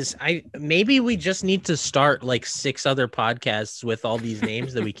thinking is maybe we just need to start like 6 other podcasts with all these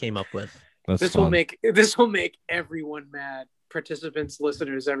names that we came up with. That's This fun. will make everyone mad. Participants,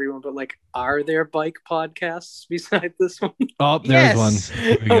 listeners, everyone. But are there bike podcasts beside this one? Oh, there's Yes. one.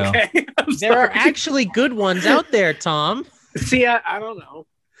 There we go. Okay. I'm There are sorry. actually good ones out there, Tom. See, I don't know.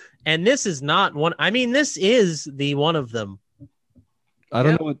 And this is not one. I mean, this is the one of them. I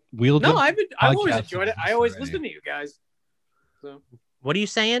don't Yeah. know what wheel. No, jump- I've always podcast enjoyed it. is I always already. listen to you guys. So What are you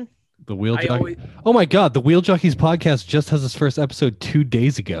saying? the wheel I jockey. always. Oh my god, the Wheel Jockeys podcast just has its first episode 2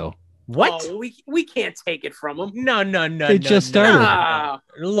 days ago. What? Oh, we can't take it from them. No. It just started.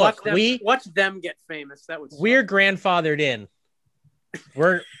 Look, watch them get famous. That would. we're grandfathered in.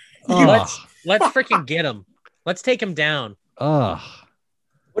 We're Ugh. let's freaking get him. Let's take him down. Ugh.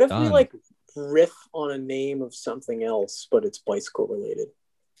 What if we done. riff on a name of something else, but it's bicycle related?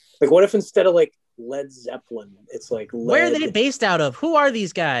 Like, what if instead of like Led Zeppelin, it's like Where are they based out of? Who are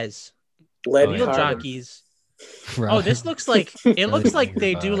these guys? Led Wheel Carbon. jockeys. Right. Oh, this looks like it Really looks like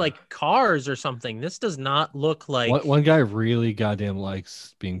they weird do vibe. like cars or something. This does not look like. One guy really goddamn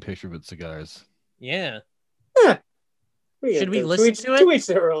likes being pictured with cigars. Yeah. Yeah, Should we to listen each- to it? To each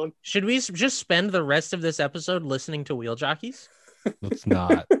their own. Should we just spend the rest of this episode listening to wheel jockeys? Let's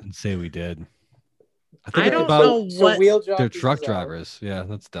not and say we did. I it's don't about- know what wheel jockeys They're truck is out. drivers. Yeah,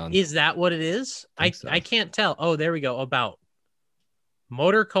 that's done. is that. What it is? I Think so. I can't tell. Oh, there we go. About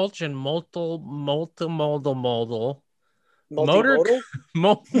motor culture and multimodal Multimodal?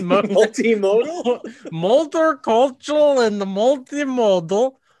 Multimodal? motor cultural and the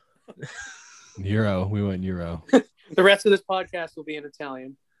multimodal. Euro. We went Euro. The rest of this podcast will be in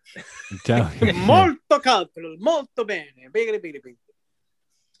Italian. Italian. Molto cultural, molto bene. Biggy, biggy, biggy.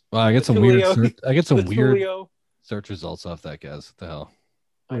 Wow, I get some weird. Tulio. I get some weird Tulio. search results off that, guys. What the hell?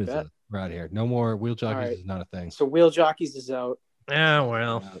 I What is bet. it? We're out here. No more wheel jockeys right. is not a thing. So Wheel Jockeys is out. Ah,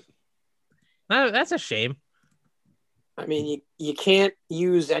 well, that's a shame. I mean, you can't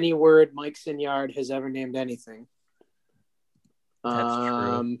use any word Mike Sinyard has ever named anything. That's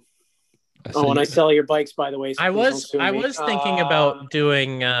true. Oh, and I sell your bikes, by the way. So I please don't was sue me. thinking about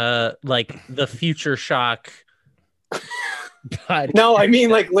doing like the Future Shock. God. No, I mean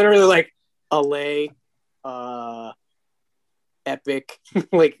like literally like Allay, Epic.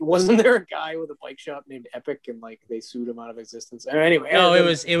 Like, wasn't there a guy with a bike shop named Epic and like they sued him out of existence? Anyway, No,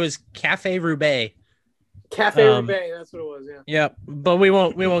 it was Cafe Roubaix. Cafe Roubaix. That's what it was. Yeah. Yep, but we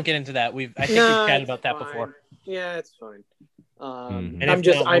won't get into that. I think we've chatted it's about that fine. before. Yeah, it's fine. Mhm. And I'm if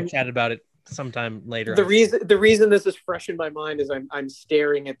just not, we'll chat about it sometime later. the reason this is fresh in my mind is I'm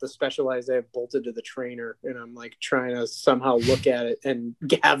staring at the Specialized I have bolted to the trainer and I'm like trying to somehow look at it and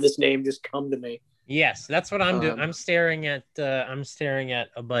have this name just come to me. Yes, that's what I'm doing. Um, I'm staring at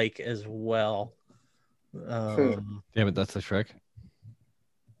a bike as well. Damn it, that's the Trek.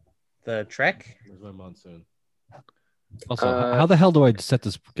 The Trek. Where's my monsoon? Also, how the hell do I set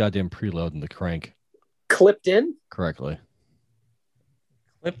this goddamn preload in the crank Clipped in. correctly?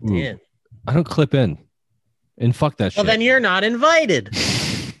 Clipped Ooh. in. I don't clip in. And fuck that Well, shit. then you're not invited.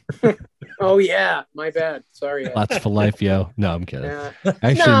 Oh yeah, my bad. Sorry. Lots for life, yo. No, I'm kidding. Yeah.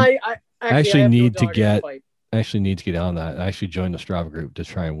 Actually, No, I actually have no need to dog in the get- fight. I actually need to get on that. I actually joined the Strava group to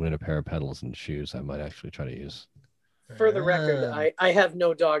try and win a pair of pedals and shoes I might actually try to use. For the record, Ah. I have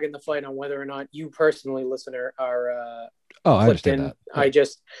no dog in the fight on whether or not you personally, listener, are Oh, I clipped understand in. that.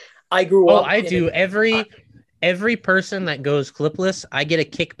 I grew Oh, up. I in do. a- Every person that goes clipless, I get a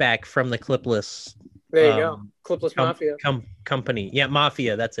kickback from the clipless. There you go. um, Clipless com- Mafia. company. Yeah,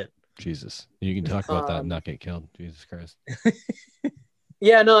 Mafia. That's it. Jesus. You can talk about that and Um, not get killed. Jesus Christ.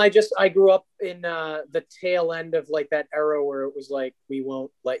 Yeah, no, I grew up in the tail end of like that era where it was like we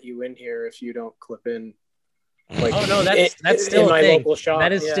won't let you in here if you don't clip in. Like, Oh no, that's in still a my thing. local shop.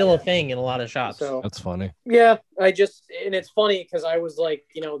 That is Yeah. still a thing in a lot of shops. So That's funny. yeah, and it's funny because I was like,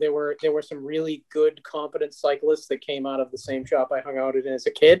 there were some really good, competent cyclists that came out of the same shop I hung out in as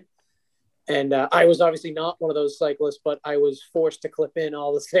a kid, and I was obviously not one of those cyclists, but I was forced to clip in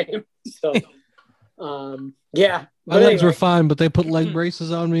all the same. So, yeah. My But legs were anyway, fine, but they put leg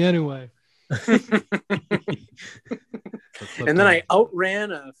braces on me anyway. and then I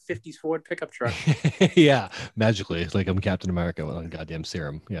outran a '50s Ford pickup truck. yeah, magically, like I'm Captain America on goddamn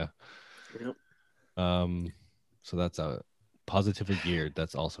serum. Yeah. Yep. So that's out. Positively Geared.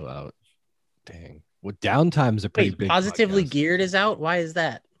 That's also out. Dang. Well, Downtime's a pretty Wait, big. Positively podcast. Geared is out. Why is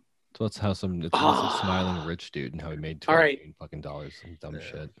that? So it's how some smiling rich dude and how he made All right. $2 fucking dollars and dumb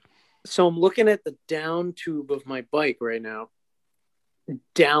shit. So I'm looking at the down tube of my bike right now.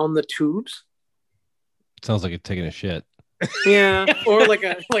 Down the tubes. Sounds like it's taking a shit. Yeah, or like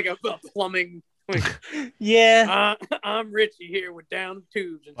a plumbing. Like, Yeah. I'm Richie here with down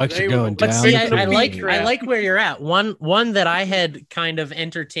tubes. And Bikes are today going we're But down see, the I tube. like where you're at. One that I had kind of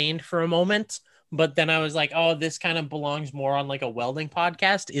entertained for a moment, but then I was like, oh, this kind of belongs more on like a welding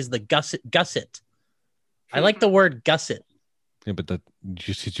podcast. Is the gusset? I like the word gusset. Yeah, but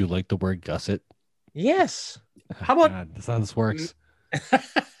did you like the word gusset? Yes. How about- God, that's how this works.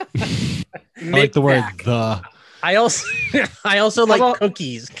 I Mid like the word back. the I also like about-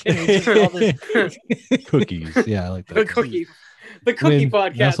 cookies. Can we just call this cookies. Yeah, I like that. The cookie I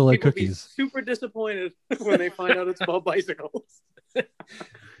podcast. also like People be cookies. super disappointed when they find out it's about bicycles.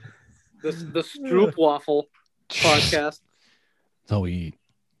 The Stroop Waffle podcast. That's all we eat.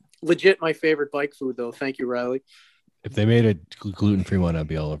 Legit my favorite bike food though. Thank you, Riley. If they made a gluten-free one, I'd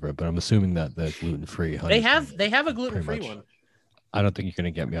be all over it. But I'm assuming that the gluten-free. They have a gluten-free Pretty much. one. I don't think you're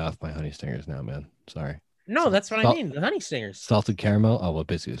gonna get me off my honey stingers now, man. Sorry. No, that's what I mean. The honey stingers. Salted caramel. Oh, well,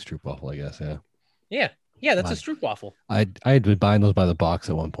 basically a stroopwafel, I guess. Yeah. Yeah, that's a stroopwafel. I had been buying those by the box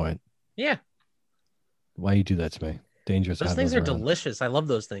at one point. Yeah, Why you do that to me? Dangerous. to those have things are around. delicious. I love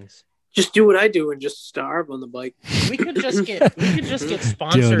those things. Just do what I do and just starve on the bike. We could just get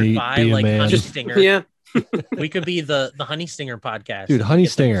sponsored eat, by be a like man. Honey Just- Stinger. Yeah. We could be the Honey Stinger podcast. Dude, Honey Get them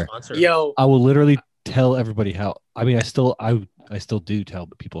to Stinger. sponsor us. Yo, I will literally tell everybody how. I mean, I still do tell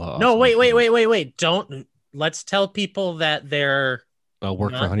people how. No, awesome wait, these wait, things wait, wait, wait. Don't. Let's tell people that they're are. I'll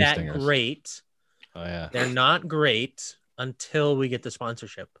work for not Honey that Stingers. great. Oh yeah, They're not great until we get the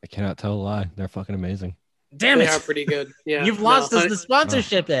sponsorship. I cannot tell a lie. They're fucking amazing. Damn they it! are pretty good. Yeah. You've lost us honey, the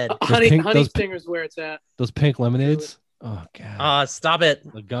sponsorship, Ed. honey, pink- honey those pi- Stinger's where it's at. Those pink lemonades. Oh god. Stop it.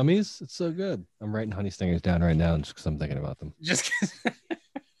 The gummies. It's so good. I'm writing Honey Stingers down right now just because I'm thinking about them. Just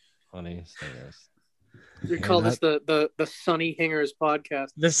Honey Stingers. We Yeah, call that- this the Sunny Hingers podcast.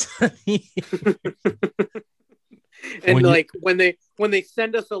 this. And When you- like when they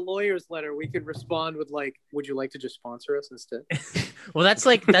send us a lawyer's letter, we could respond with like, "Would you like to just sponsor us instead?" Well, that's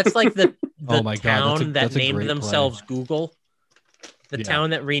like the Oh my God, town that's a that named great play. themselves Google. The Yeah. town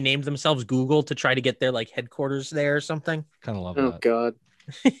that renamed themselves Google to try to get their like headquarters there or something. Kind of love Oh that. God.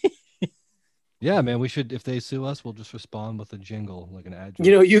 Yeah, man. We should. If they sue us, we'll just respond with a jingle, like an ad.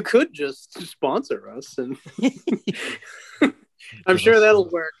 You know, you could just sponsor us, and I'm Give sure us- that'll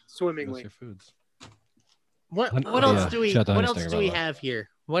work give us swimmingly. your foods. What Hun- else yeah, do we shout out what Honey else Stinger, do by we the way. have here?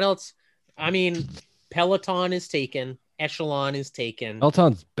 What else? I mean, Peloton is taken. Echelon is taken.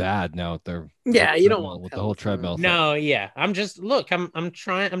 Peloton's bad now. With their Yeah, you don't treadmill- want with the whole Peloton. treadmill. thing. No, yeah. I'm just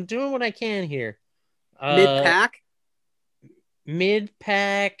I'm doing what I can here. Mid pack, Mid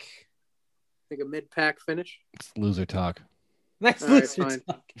pack. like a mid pack finish. It's loser talk. That's All right, loser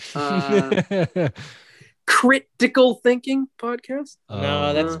fine. talk. Critical thinking podcast.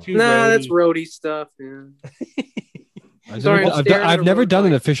 No, that's too Nah, that's roady. roadie stuff. Yeah. I've Sorry, never, I'm I've, staring done, at I've a never road done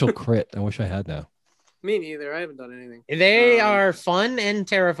an bike. official crit. I wish I had now. Me neither. I haven't done anything. They Um, are fun and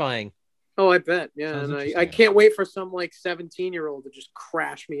terrifying. Oh, I bet. Yeah, Sounds and I interesting. can't wait for some like 17-year-old to just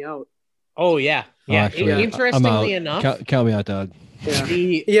crash me out. Oh yeah, Oh, yeah. actually, I'm Interestingly out. enough, Count me out, dog. Yeah.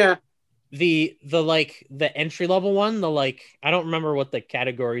 the Yeah. the like the entry level one, the like I don't remember what the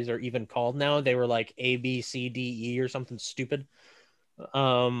categories are even called now. They were like A, B, C, D, E or something stupid.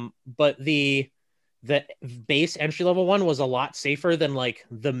 But the base entry level one was a lot safer than like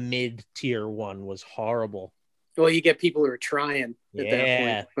the mid tier one was horrible. Well, you get people who are trying at Yeah.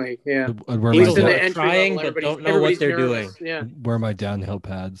 that point. Like, yeah. I'd wear At my, least in People the are down, entry trying, level, but don't everybody's- know what they're everybody's doing. nervous. Yeah. wear my downhill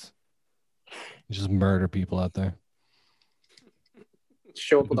pads. Just murder people out there.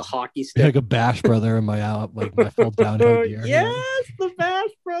 Show up with a hockey Be stick. like a Bash brother in my out, like my full downhill gear. Yes, the Bash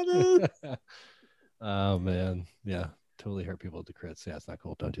Brothers. Oh man, yeah, totally hurt people with the crits. Yeah, it's not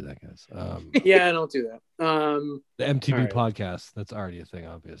cool. Don't do that, guys. Yeah, I don't do that. The MTV All right. podcast, that's already a thing,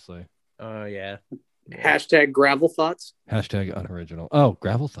 obviously. Oh yeah. Hashtag gravel thoughts. Hashtag unoriginal. Oh,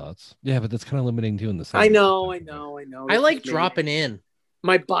 gravel thoughts. Yeah, but that's kind of limiting too in the I segment. know. I This like is me. dropping in.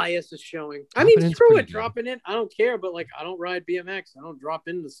 My bias is showing. I Dropping mean, in's screw pretty it. good. Dropping in. I don't care, but like, I don't ride BMX. I don't drop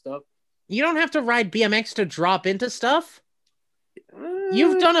into stuff. You don't have to ride BMX to drop into stuff.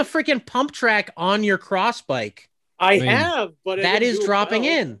 You've done a freaking pump track on your cross bike. I mean, have, but I That didn't is do it dropping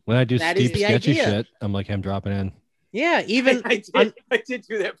well. in. When I do That is steep, the sketchy idea. shit, I'm like, I'm dropping in. Yeah, even I did. on- I did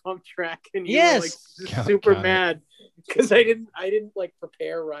do that pump track, and you Yes. were like Count- super count it. mad because I didn't like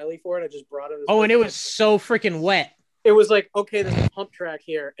prepare Riley for it. I just brought it. as oh, and like- it was so freaking wet. It was like, okay, there's a pump track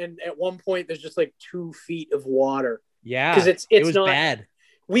here, and at one point there's just like 2 feet of water Yeah, because it it's was not. bad.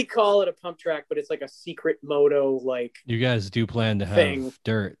 We call it a pump track, but it's like a secret moto. Like, You guys do plan to have Thing.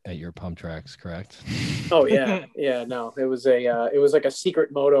 dirt at your pump tracks, correct? oh yeah, yeah. No, it was like a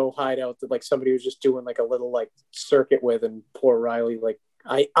secret moto hideout that like somebody was just doing like a little like circuit with, and poor Riley, like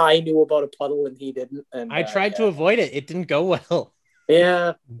I knew about a puddle and he didn't, and I tried to avoid it. It didn't go well.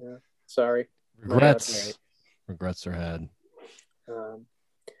 Yeah. Sorry. Regrets. that's right. Regrets are had.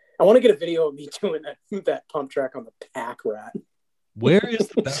 I want to get a video of me doing that pump track on the pack rat. Where is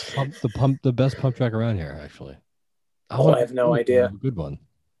the best pump track around here? Actually, Oh, I have no idea. A good one.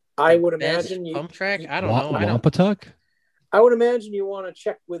 I would Best imagine you. pump track. I don't know. Wampatuck. I would imagine you want to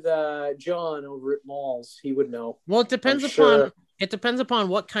check with John over at Malls. He would know. Well, it depends I'm upon sure. it depends upon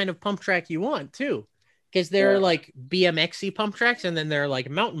what kind of pump track you want too, because there are Yeah. like BMXy pump tracks, and then there are like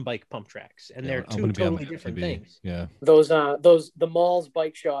mountain bike pump tracks, and they're I'm two gonna be on totally my different MTB. things. Yeah. The Malls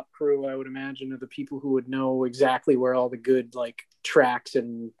bike shop crew, I would imagine, are the people who would know exactly where all the good like tracks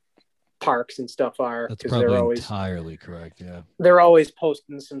and parks and stuff are, That's because probably they're always entirely correct. Yeah. they're always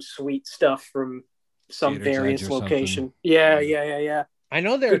posting some sweet stuff from some Gator's Edge various or something. location. Yeah. I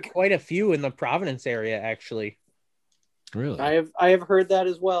know there are quite a few in the Providence area, actually, Really? I have heard that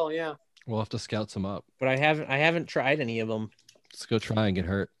as well. Yeah. We'll have to scout some up. but I haven't tried any of them. Let's go try and get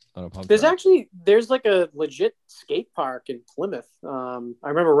hurt on a pump There's track. like a legit skate park in Plymouth. I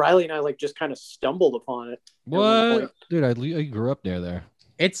remember Riley and I like just kind of stumbled upon it. at one What? point. Dude, I grew up near there.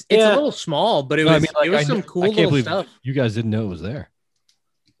 It's Yeah. a little small, but it No, was I mean, like, it was I some kn- cool I can't little believe stuff. you guys didn't know it was there.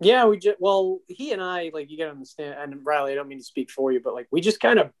 Yeah, he and I, like, you gotta understand, and Riley, I don't mean to speak for you, but like we just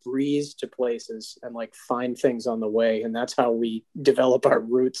kind of breeze to places and like find things on the way, and that's how we develop our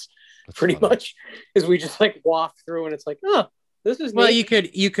roots. That's Pretty funny. much, is we just like walk through, and it's like, oh, this is Well,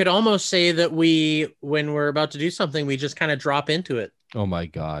 neat. you could almost say that when we're about to do something, we just kind of drop into it. Oh my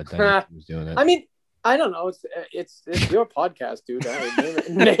god, Danny was doing it. I mean, I don't know. It's your podcast, dude.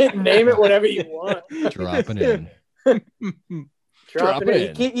 Name it whatever you want. dropping in. Dropping Drop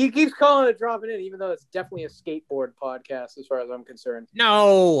it in. He keeps calling it dropping in, even though it's definitely a skateboard podcast, as far as I'm concerned.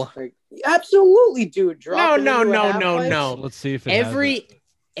 No, Like, absolutely, dude. Dropping No, into a no, half no, pipe. no. Let's see if it has it.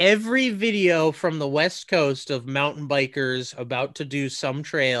 every video from the West Coast of mountain bikers about to do some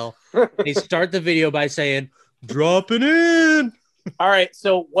trail, they start the video by saying dropping in. All right.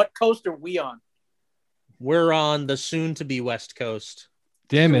 So, what coast are we on? We're on the soon to be West Coast.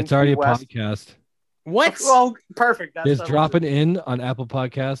 Damn it, it's already a West. podcast. What? Well, perfect. There's what- dropping in on Apple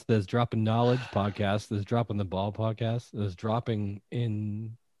Podcasts. There's dropping knowledge podcast. There's dropping the ball podcast. There's dropping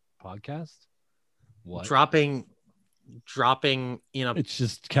in podcast. What? dropping in a It's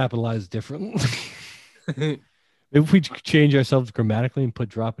just capitalized differently. If we change ourselves grammatically and put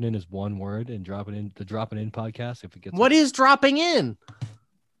dropping in as one word and dropping in the dropping in podcast, if it gets What is dropping in?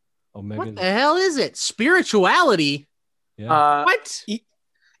 Omega, What the hell is it? Spirituality? yeah, What?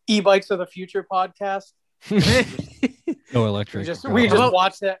 E-bikes of the future podcast. no electric. We just How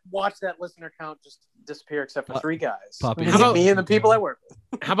watch that listener count just disappear, except for 3 guys. Poppy. Me, How about- me and the people I work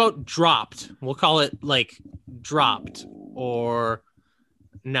with. How about dropped? We'll call it like dropped or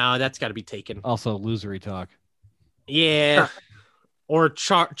no, that's got to be taken. Also losery talk. Yeah. Or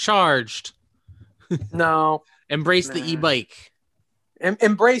charged. No, Embrace the Nah. e-bike.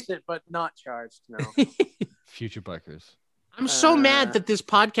 embrace it, but not charged. No. Future bikers. I'm so mad that this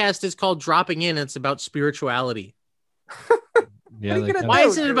podcast is called Dropping In and it's about spirituality. Yeah, are you like, gonna Why do,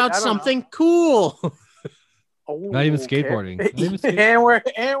 isn't it dude? about I don't something cool? Oh, Not even okay. skateboarding. Not even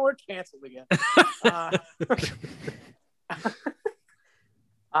and we're canceled again.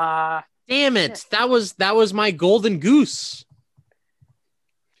 Damn it. That was my golden goose.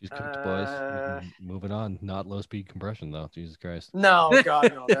 She's cooked, boys. Moving on. Not low speed compression though. Jesus Christ. No,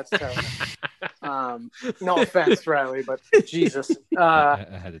 God, no, that's terrible. No offense, Riley, but Jesus. I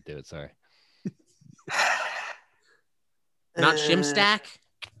had to do it. Sorry. Not shim stack.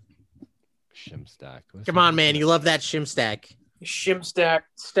 Shim stack. What's Come that? on, man. You love that shim stack. Shim stack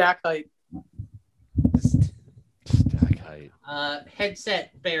height. Stack height.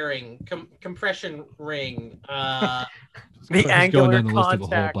 Headset bearing, compression ring, The Just going angular down the list of a whole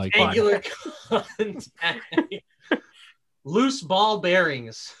contact. bike angular contact, loose ball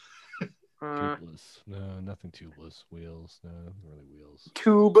bearings. Tubeless. No, nothing tubeless. Wheels. No, nothing really wheels.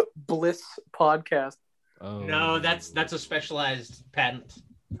 Tube Bliss podcast. Oh No, that's a specialized patent.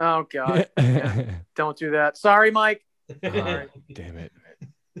 Oh God, don't do that. Sorry, Mike. Ah, damn it.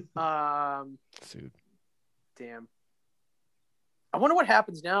 Sued. Damn. I wonder what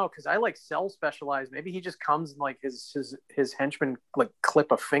happens now because I like sell Specialized. Maybe he just comes and like his henchmen like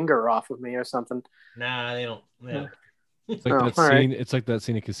clip a finger off of me or something. Nah, they don't. Yeah. It's like Oh, that all right. scene. It's like that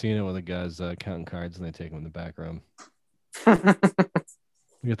scene in Casino where the guys counting cards and they take them in the back room.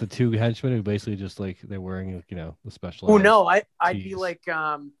 We got the 2 henchmen who basically just like they're wearing the special. Oh no, I'd be Tease. like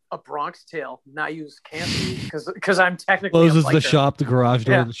a Bronx Tale. Not use can't be because I'm technically Closes a the biker. shop, the garage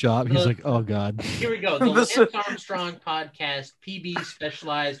door Yeah. of the shop. He's like, oh god. Here we go. The This- Lance Armstrong podcast, PB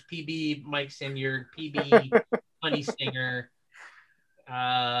specialized, PB Mike Sinyard, PB Honey Stinger.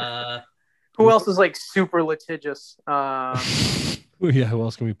 Who else is like super litigious? Yeah, who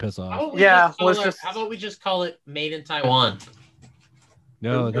else can we piss How off? about we Yeah, just call let's it- just- How about we just call it Made in Taiwan?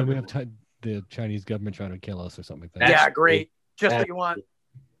 No, then we have the Chinese government trying to kill us or something like that. That's Yeah, great. Just That's what you want.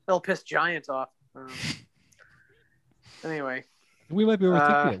 They'll piss giants off. Anyway, We might be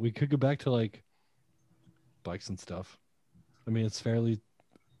overthinking it. We could go back to like bikes and stuff. I mean, it's fairly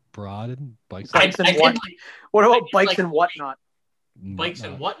broad and bikes. Bikes and did what? like what I about did bikes like- and whatnot? bikes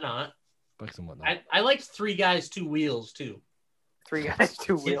and whatnot. Bikes and whatnot. I liked 3 guys, 2 wheels too. 3 guys,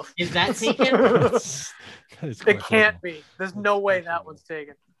 2 wheels. Is that taken? That is It questionable. can't be. There's no way that one's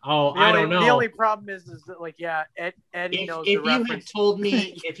taken. Oh, The I only, don't know. The only problem is that like, yeah, Eddie knows the If you reference.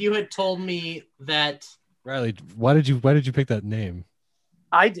 if you had told me that, Riley, why did you pick that name?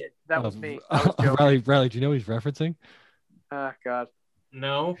 I did. That was me. I was joking. Riley, do you know what he's referencing? Oh God,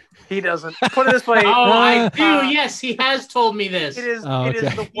 no. he doesn't. Put it this way. Oh, I do. Yes, he has told me this. It is. Oh, It is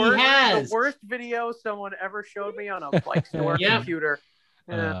okay. the He worst. has. The worst video someone ever showed me on a bike store Yep. computer.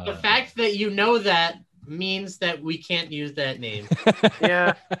 Yeah. The fact that you know that means that we can't use that name.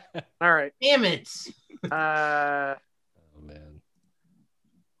 Yeah. All right. Damn it. Oh man.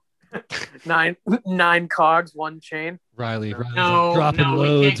 9 cogs, 1 chain. Riley's No, dropping no,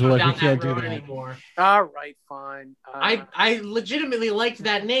 loads. we We can't go can't, down do that road that. anymore. All right, fine. I legitimately liked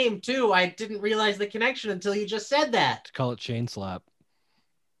that name too. I didn't realize the connection until you just said that. Call it chain slap.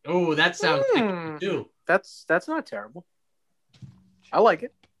 Oh, that sounds good too. That's not terrible. I like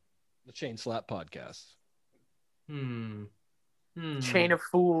it. The Chain Slap Podcast. Chain of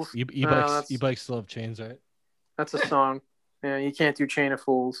Fools. E-bikes still have chains, right? That's a song. Yeah, you can't do Chain of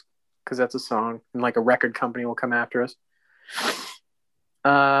Fools because that's a song, and like a record company will come after us.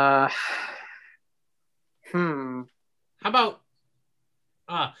 How about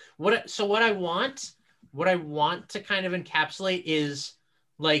what I want to kind of encapsulate is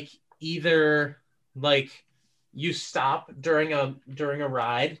like either like you stop during a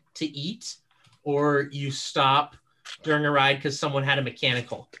ride to eat, or you stop during a ride because someone had a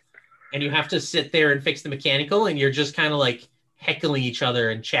mechanical and you have to sit there and fix the mechanical and you're just kind of like heckling each other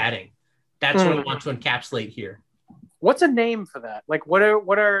and chatting. That's what I want to encapsulate here. What's a name for that? Like, what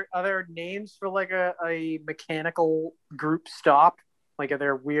are other names for like a mechanical group stop? Like, are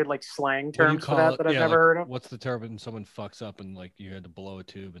there weird like slang terms for that I've never heard of? What's the term when someone fucks up and like you had to blow a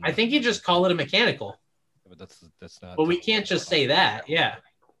tube? And I think you just call it a mechanical. But that's not. But we can't just say that. Yeah.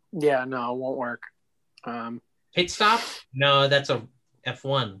 Yeah, no, it won't work. Pit stop? No, that's a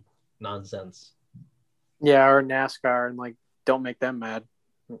F1 nonsense. Yeah, or NASCAR, and like, don't make them mad.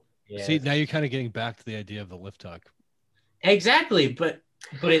 Yeah. See, now you're kind of getting back to the idea of the lift talk. Exactly, but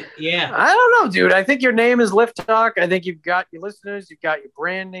yeah. I don't know, dude. I think your name is Lift Talk. I think you've got your listeners, you've got your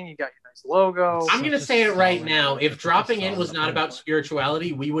branding, you got your nice logo. I'm going to say it right now. If Such a dropping in was solid not about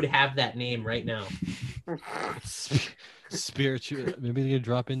spirituality, we would have that name right now. Spiritual. Maybe you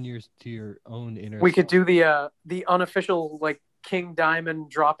drop in to your own inner. We could do the unofficial like King Diamond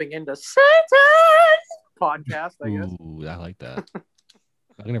dropping into Satan podcast, I guess. Ooh, I like that.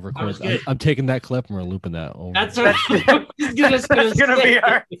 I'm gonna record. was good. I'm taking that clip and we're looping that over. That's what I was That's gonna say. be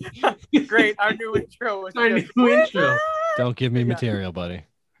our great. Our new intro is Our just- new intro. Don't give me Yeah. material, buddy.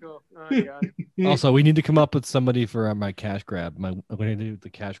 Cool. Oh my God. Also, we need to come up with somebody for my cash grab. I'm going to do the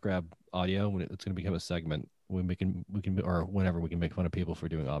cash grab audio when it's going to become a segment. We can or whenever we can make fun of people for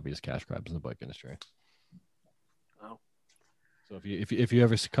doing obvious cash grabs in the bike industry. Oh. So if you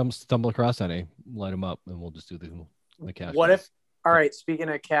ever stumble across any, light them up, and we'll just do the cash. What grab. if? All right. Speaking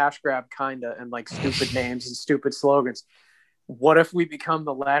of cash grab, kinda, and like stupid names and stupid slogans. What if we become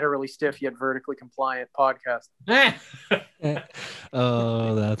the laterally stiff yet vertically compliant podcast?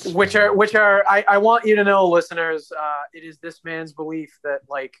 Oh, that's Which are I want you to know, listeners, it is this man's belief that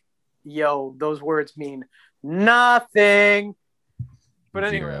like, yo, those words mean nothing. But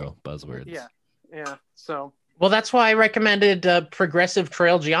anyway, zero buzzwords. yeah. So Well, that's why I recommended progressive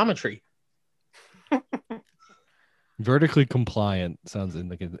trail geometry. Vertically compliant sounds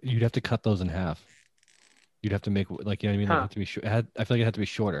like you'd have to cut those in half. You'd have to make like, you know what I mean? Like, it had to be I feel like it had to be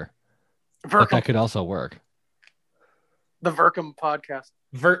shorter. But that could also work. The Vercom podcast.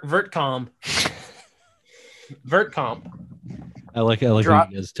 Vertcom. Vertcomp. I like how you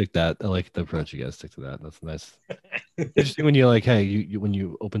guys took that. I like the approach you guys took to that. That's nice. Interesting when you're like, hey, you when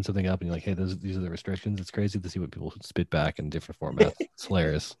you open something up and you're like, hey, these are the restrictions. It's crazy to see what people spit back in different formats. It's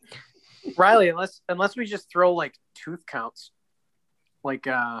hilarious. Riley, unless we just throw like tooth counts, like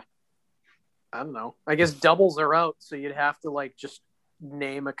I don't know. I guess doubles are out, so you'd have to like just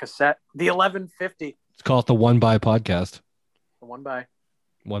name a cassette. The 1150. It's called the One By Podcast. The one by.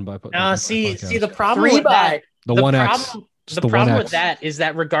 See podcast. the problem 3 with by. that. The the 1X. problem- It's The problem 1X. with that is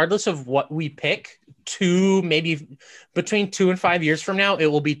that regardless of what we pick, maybe between 2 and 5 years from now, it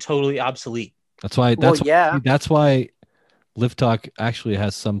will be totally obsolete. That's why. yeah. That's why Lift Talk actually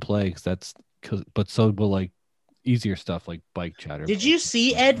has some plagues. But so will like easier stuff like bike chatter. Did you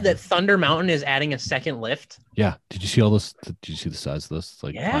see, Ed, that Thunder Mountain is adding a second lift? Yeah. Did you see all this? Did you see the size of this? It's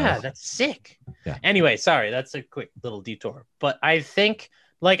like Yeah, piles. that's sick. Yeah. Anyway, sorry, that's a quick little detour. But I think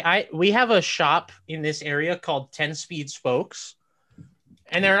we have a shop in this area called 10 Speed Spokes,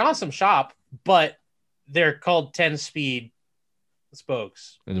 and they're an awesome shop, but they're called 10 Speed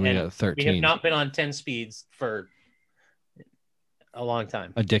Spokes. And then we got 13. We have not been on 10 speeds for A long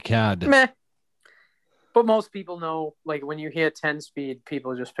time. A decade. Meh. But most people know, like when you hear 10-speed,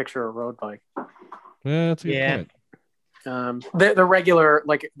 people just picture a road bike. Yeah, that's a good point. The regular,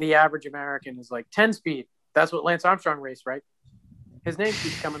 like the average American is like 10-speed. That's what Lance Armstrong raced, right? His name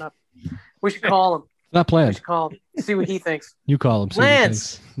keeps coming up. We should call him. Not We planned. should call him. See what he thinks. You call him. See what he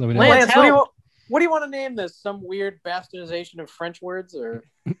Lance. thinks. Let me know. Lance, help. What do you want to name this? Some weird bastardization of French words, or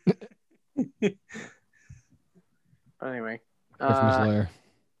anyway? Christmas layer.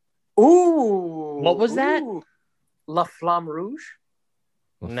 Ooh, What was that? La Flamme Rouge.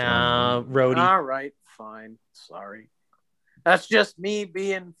 Nah, roadie. All right, fine. Sorry. That's just me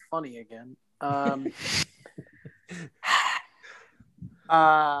being funny again.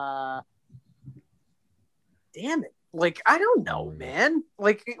 Damn it. Like, I don't know, man.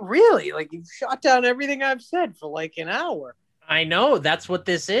 Like, really, like you've shot down everything I've said for like an hour. I know. That's what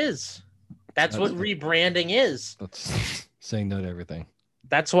this is. That's what rebranding is. That's saying no to everything.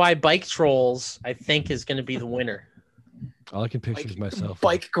 That's why Bike Trolls, I think, is going to be the winner. All I can picture is myself.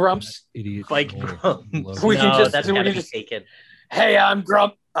 Bike grumps. Idiot. Bike troll Grumps. logo. We can No, just- that's we got to can be just- taken. Hey, I'm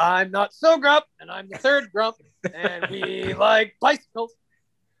Grump. I'm not so Grump, and I'm the third Grump, and we like bicycles.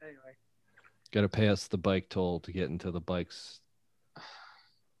 Anyway. Got to pay us the bike toll to get into the bikes.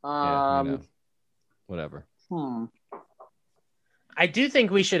 Yeah, whatever. I do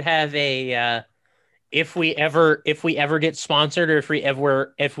think we should have a if we ever get sponsored, or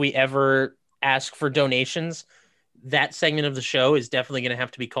if we ever ask for donations, that segment of the show is definitely going to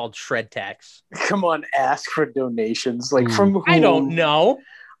have to be called Shred Tax. Come on, ask for donations. Like Ooh. from who? I don't know.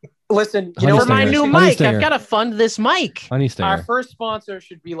 Listen, Honey you know, For my Stinger. new Honey mic, Stinger. I've got to fund this mic. Honey our Stinger. first sponsor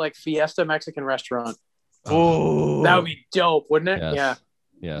should be like Fiesta Mexican Restaurant. Oh, That would be dope, wouldn't it? Yes. Yeah.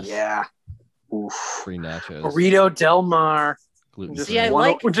 Yes. Yeah. Oof. Free nachos. Burrito Del Mar. Gluten Just See, I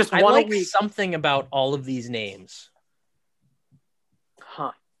one- like just I one a like week. something about all of these names.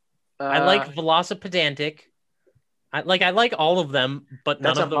 Huh. I like Velocipedantic. I like all of them, but none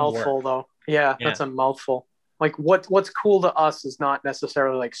that's a of them mouthful, work. though. Yeah, Yeah. that's a mouthful. Like what's cool to us is not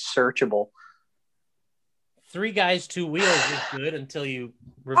necessarily like searchable. Three Guys, Two Wheels is good until you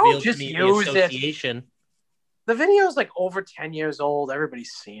reveal to just me the use it. association. The video is like over 10 years old.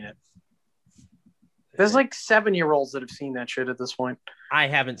 Everybody's seen it. There's like 7-year-olds that have seen that shit at this point. I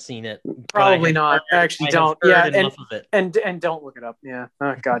haven't seen it. but Probably I have not. heard- Actually, I have don't. heard Yeah, enough of it. and don't look it up. Yeah.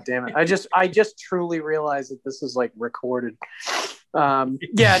 Oh, God damn it. I just truly realized that this is like recorded.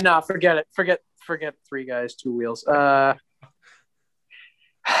 Yeah, no, forget it. Forget Three Guys, Two Wheels.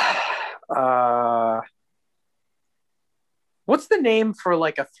 What's the name for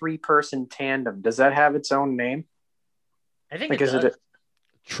like a 3-person tandem? Does that have its own name? I think Like, it is does. it?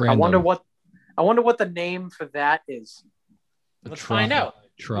 I wonder what the name for that is. Let's find out.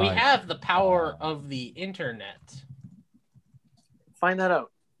 Try. We have the power of the internet. Find that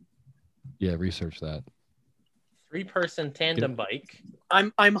out. Yeah, research that. 3-person tandem bike.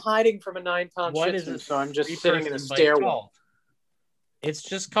 I'm hiding from a 9-pound What shih is tzu, a so I'm just sitting in a 3-person bike stairwell. called? It's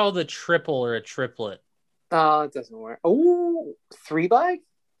just called a triple or a triplet. Oh, it doesn't work. Oh, 3-by?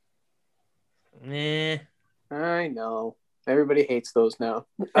 Eh. I know. Everybody hates those now.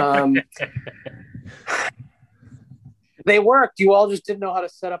 They worked. You all just didn't know how to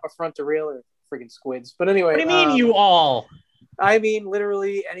set up a front derailleur, freaking squids. But anyway. What do you mean, you all? I mean,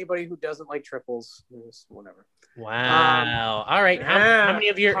 literally anybody who doesn't like triples. Just whatever. Wow. All right. How many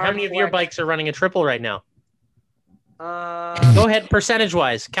of your flex. bikes are running a triple right now? Uh, Go ahead, percentage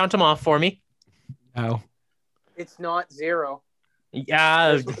wise. Count them off for me. Ow. it's not 0.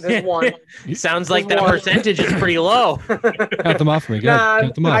 Yeah. There's 1. Sounds like There's that one. percentage is pretty low. Count them off for me. Go Nah, ahead.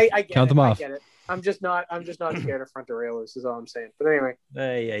 Count them off. I get Count it. them off. I get it. I'm just not scared of front derailleurs is all I'm saying. But anyway,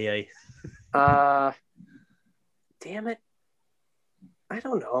 damn it. I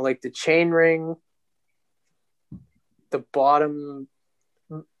don't know, like the chain ring, the bottom,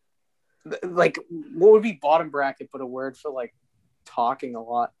 like what would be bottom bracket, but a word for like talking a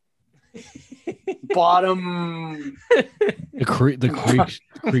lot. Bottom. The creek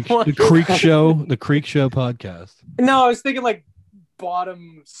show podcast. No, I was thinking like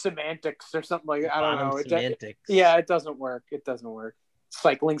bottom semantics or something like that. I don't know. Semantics. It doesn't work. It doesn't work.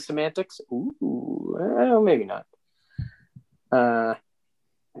 Cycling semantics? Ooh, maybe not.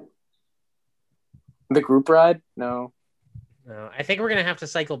 The group ride? No. No, I think we're gonna have to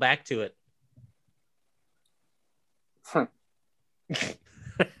cycle back to it.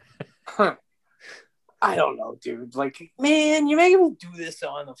 I don't know, dude. Like, man, you're making me do this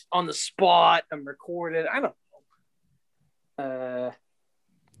on the spot. I'm recorded. I don't know.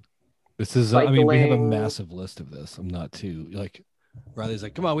 This is. I mean, we have a Cycling. massive list of this. I'm not too like. Riley's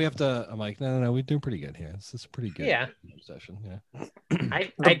like, come on, we have to. I'm like, no, we're doing pretty good here. This is pretty good. Yeah. Session. Yeah.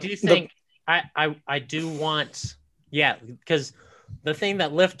 I do think I do want, yeah, because the thing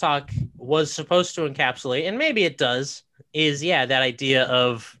that Lift Talk was supposed to encapsulate, and maybe it does, is that idea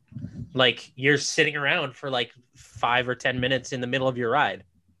of like you're sitting around for like 5 or 10 minutes in the middle of your ride.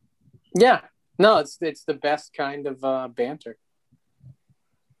 Yeah, no, it's the best kind of banter.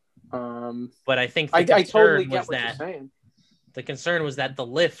 But I think I concern totally get was what you're that saying. the concern was that the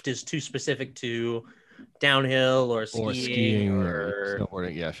lift is too specific to downhill or skiing or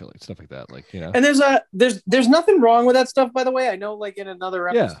snowboarding, yeah, sure, like stuff like that, like, you know. And there's nothing wrong with that stuff, by the way. I know, like in another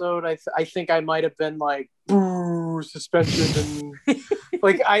episode, I think I might have been like, boo, suspension, and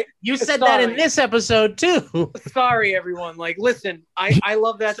like you said that in this episode too. Sorry, everyone. Like, listen, I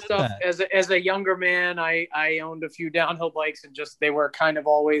love that stuff. As a younger man, I owned a few downhill bikes, and just they were kind of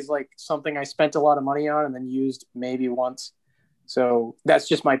always like something I spent a lot of money on and then used maybe once. So that's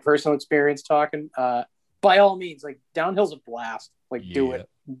just my personal experience talking. By all means, like downhill's a blast. Like do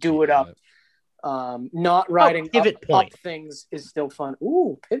it up. Not riding up things is still fun.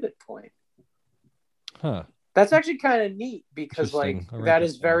 Ooh, pivot point. Huh. That's actually kind of neat because like that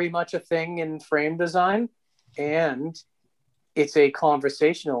is very much a thing in frame design, and it's a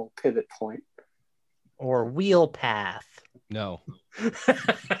conversational pivot point. Or wheel path. No.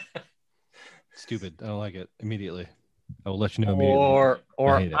 Stupid. I don't like it immediately. I will let you know immediately.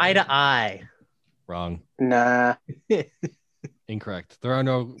 Or eye to eye. Wrong. Nah. Incorrect. There are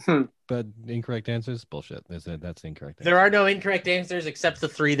no incorrect answers. Bullshit. That's the incorrect answer. There are no incorrect answers except the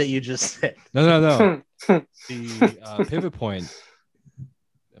 3 that you just said. No. The pivot point.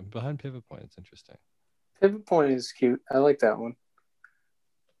 Behind pivot point, it's interesting. Pivot point is cute. I like that one.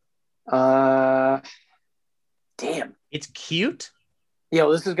 Damn. It's cute?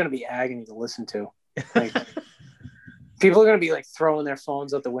 Yo, this is going to be agony to listen to. Like, people are going to be like throwing their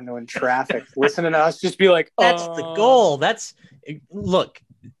phones out the window in traffic, listening to us just be like, that's the goal. Look,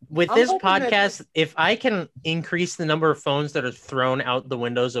 with this podcast, if I can increase the number of phones that are thrown out the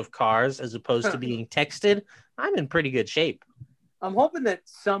windows of cars as opposed to being texted, I'm in pretty good shape. I'm hoping that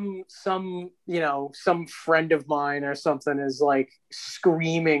some friend of mine or something is like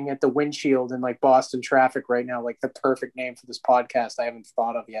screaming at the windshield in like Boston traffic right now, like the perfect name for this podcast I haven't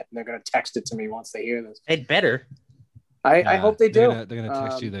thought of yet, and they're going to text it to me once they hear this. It better. I hope they do. They're going to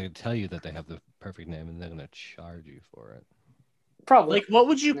text you. They tell you that they have the perfect name, and they're going to charge you for it. Probably. Like, what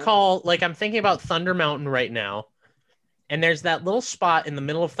would you call? Like, I'm thinking about Thunder Mountain right now, and there's that little spot in the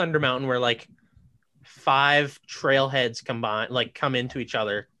middle of Thunder Mountain where like 5 trailheads come into each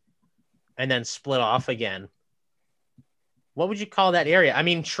other, and then split off again. What would you call that area? I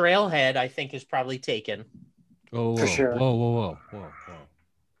mean, trailhead, I think, is probably taken. Oh, for sure. Whoa.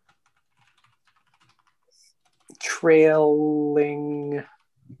 Trailing.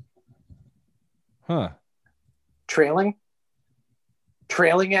 Huh. Trailing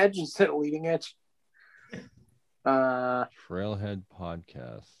edge instead of leading edge. Trailhead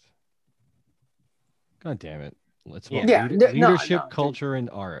podcast. God damn it. Let's leadership, culture, and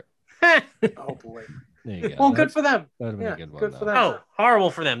art. Oh boy. There you go. Well, good for them. That'd have been a good one. Good for them. Oh, horrible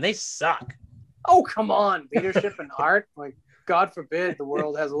for them. They suck. Oh, come on. Leadership and art. Like, God forbid the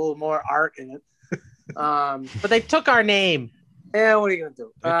world has a little more art in it. But they took our name. Yeah, what are you gonna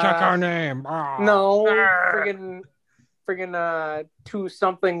do? They took our name. No, friggin' 2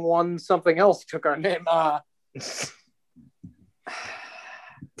 something 1 something else took our name.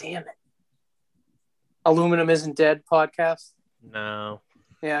 Damn it. Aluminum Isn't Dead podcast. No.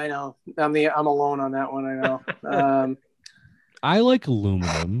 Yeah, I know. I'm alone on that one. I know. I like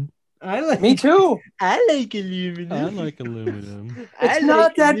aluminum. Me too. I like aluminum. I like aluminum. It's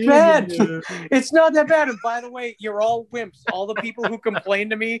not that bad. It's not that bad. And by the way, you're all wimps. All the people who complain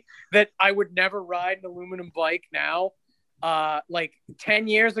to me that I would never ride an aluminum bike now, like 10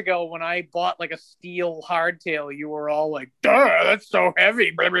 years ago when I bought like a steel hardtail, you were all like, "Duh, that's so heavy."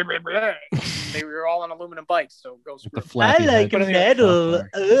 Blah, blah, blah, blah. They were all on aluminum bikes, so go screw. I like metal.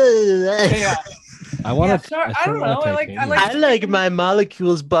 Yeah. I want to. I don't know. I like my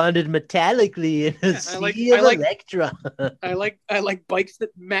molecules bonded metallically in a sea of electron. I like bikes that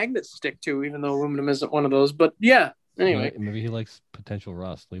magnets stick to, even though aluminum isn't one of those. But yeah. Anyway, maybe he likes potential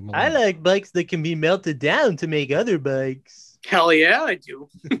rust. Leave him alone. I like bikes that can be melted down to make other bikes. Hell yeah, I do.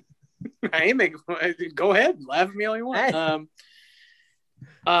 Go ahead, laugh at me all you want.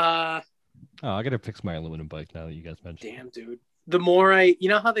 I gotta fix my aluminum bike now that you guys mentioned. Damn, dude. The more you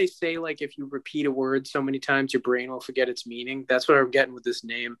know how they say, like, if you repeat a word so many times, your brain will forget its meaning. That's what I'm getting with this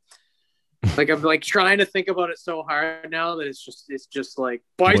name. Like, I'm like trying to think about it so hard now that it's just like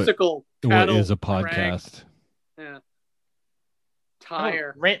bicycle. What is a podcast? Yeah.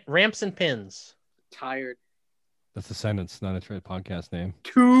 Tire. Ramps and pins. Tired. That's a sentence, not a podcast name.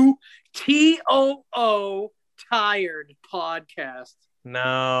 TOO Tired Podcast.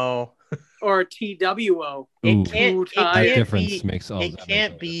 No. Or TWO. Ooh, That difference makes all. It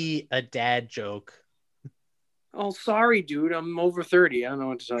can't be a dad joke. Oh, sorry, dude. I'm over 30. I don't know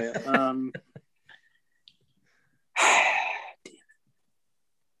what to tell you. Damn it.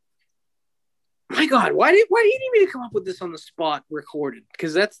 My God, why do you need me to come up with this on the spot recorded?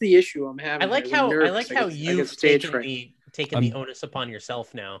 Because that's the issue I'm having. I like how you've taken the onus upon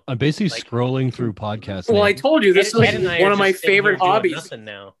yourself now. I'm basically scrolling through podcasts. Well, I told you this is one of my favorite hobbies.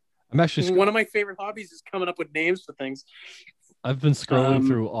 Now. I'm actually one of my favorite hobbies is coming up with names for things. I've been scrolling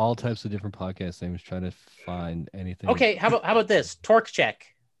through all types of different podcast names trying to find anything. Okay, how about this? Torque check.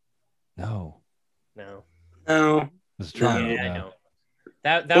 No. Let's try. Yeah, I know.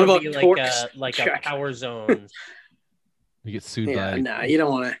 That would be like a Power Zone. You get sued by. Nah, you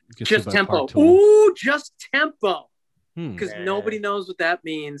don't want to. Just Tempo. Ooh, Just Tempo. Because Yeah. nobody knows what that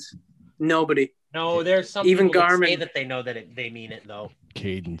means. Nobody. No, there's some even people Garmin that say that they know that they mean it though.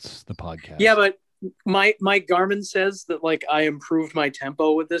 Cadence, the podcast. Yeah, but my Garmin says that like I improved my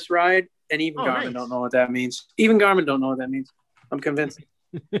tempo with this ride, and even Garmin don't know what that means. Even Garmin don't know what that means. I'm convinced.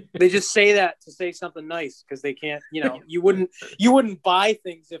 They just say that to say something nice because they can't. You wouldn't buy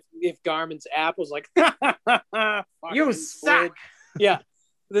things if Garmin's app was like, you suck. Yeah,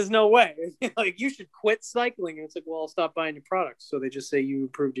 there's no way. Like you should quit cycling, and it's like, well, I'll stop buying your products. So they just say you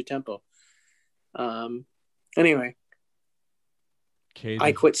improved your tempo. Anyway. Cadence.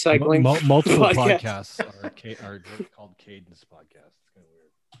 I quit cycling. Multiple podcasts are called Cadence podcasts. It's kind of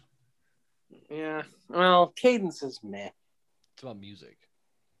weird. Yeah. Well, Cadence is meh. It's about music.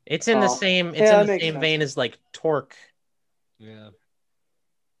 It's in the same. It's in the same vein as like Torque. Yeah.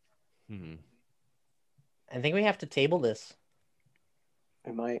 I think we have to table this.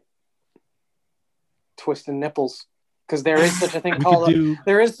 I might. Twisting nipples, because there is such a thing called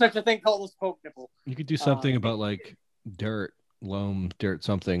a spoke nipple. You could do something about like dirt. Loam, dirt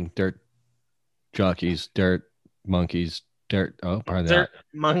something, dirt jockeys, dirt monkeys, dirt. Oh, probably dirt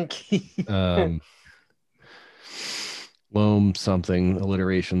monkey. Loam something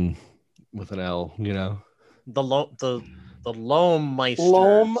alliteration with an L. The loam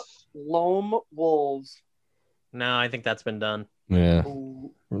meisters. Loam wolves. No, I think that's been done. Yeah.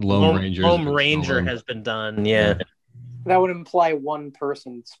 Loam Rangers. Loam Ranger has been done. Yeah. That would imply one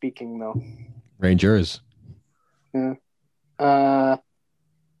person speaking though. Rangers. Yeah. The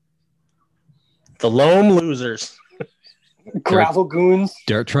Loam Losers. Gravel Goons.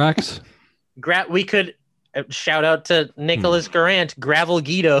 Dirt Tracks. We could shout out to Nicholas Garant. Gravel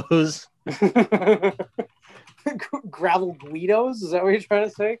Guidos. Gravel Guidos? Is that what you're trying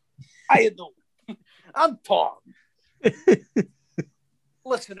to say? How you doing? I'm Tom.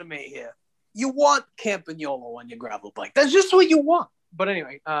 Listen to me here. You want Campagnolo on your gravel bike. That's just what you want. But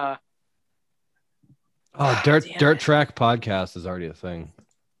anyway, Dirt Track podcast is already a thing.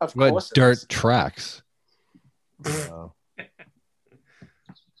 Of but course Dirt Tracks. No.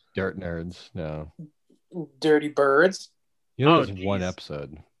 Dirt Nerds. No. Dirty Birds. There's one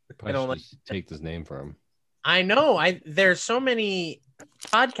episode. Probably should just take this name from. I know. There's so many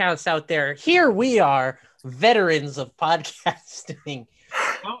podcasts out there. Here we are, veterans of podcasting.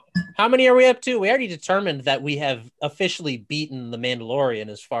 How many are we up to? We already determined that we have officially beaten The Mandalorian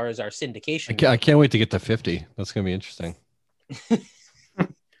as far as our syndication. I can't wait to get to 50. That's going to be interesting.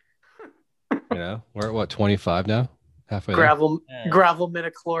 We're at what, 25 now? Halfway gravel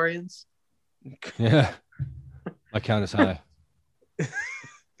midichlorians. Yeah. My count is high.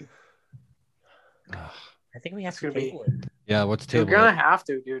 I think we have to table it. Yeah, let's table You're gonna have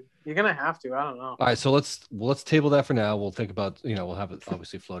to, dude. You're gonna have to. I don't know. All right, so let's table that for now. We'll think about, we'll have it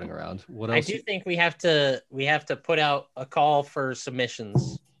obviously floating around. What else? I do think we have to put out a call for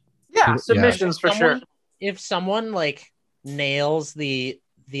submissions. Yeah, submissions for sure. If someone like nails the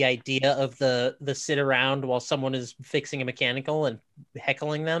idea of the sit around while someone is fixing a mechanical and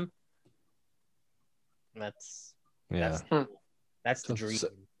heckling them, that's the dream.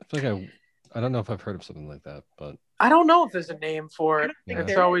 I feel like I don't know if I've heard of something like that, but I don't know if there's a name for it.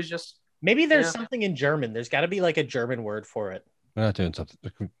 It's always just maybe there's something in German. There's got to be like a German word for it. We're not doing something.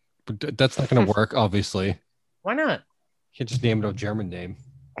 That's not going to work, obviously. Why not? You can't just name it a German name.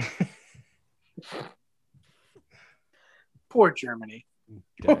 Poor Germany.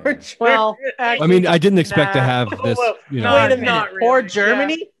 Well, I mean, I didn't expect to have this. Wait a minute. Really. Poor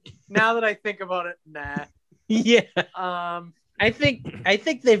Germany. Yeah. Now that I think about it, nah. Yeah. I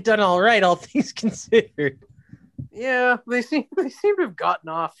think they've done all right, all things considered. Yeah, they seem to have gotten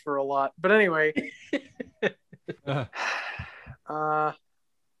off for a lot. But anyway,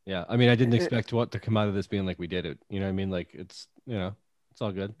 Yeah, I mean, I didn't expect what to come out of this being like we did it. You know what I mean? Like it's it's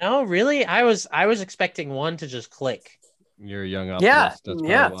all good. No, really? I was expecting one to just click. You're a young Yeah, optimist. That's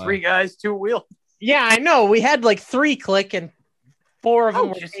yeah. probably why. 3 guys, 2 wheels. Yeah, I know. We had like 3 click and 4 of them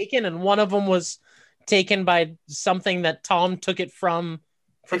were just- taken, and one of them was taken by something that Tom took it from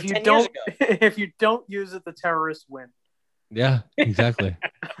If you 10 years don't, ago. if you don't use it, the terrorists win. Yeah, exactly.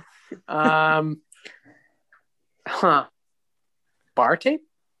 Huh. Bar tape?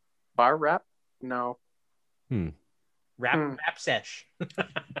 Bar rap? No. Rap sesh.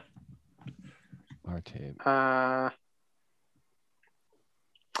 Our tape.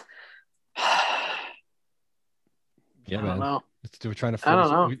 Yeah, I don't man. know. We're trying to force. I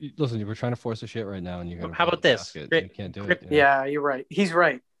don't know. Listen, we're trying to force the shit right now, and you're gonna. How about this? You Grip- can't do grip- it. you know? Yeah, you're right. He's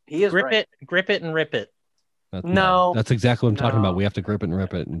right. He is Grip right. it, and rip it. No. That's exactly what I'm talking No. about. We have to grip it and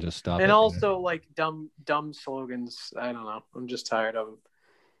rip it and just stop it. And you know? also, like dumb slogans. I don't know. I'm just tired of them.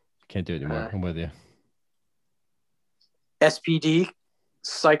 Can't do it anymore. I'm with you. SPD,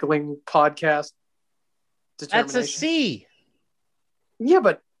 cycling podcast. That's a Determination. C. Yeah,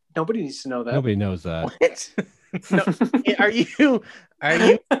 but nobody needs to know that. Nobody knows that. What? No, are you We can I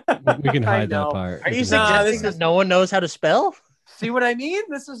hide that know. part. are you We can suggesting hide this that is- no one knows how to spell? See what I mean?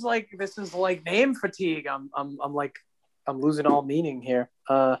 This is like name fatigue. I'm losing all meaning here.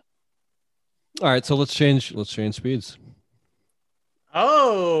 All right, so let's change speeds.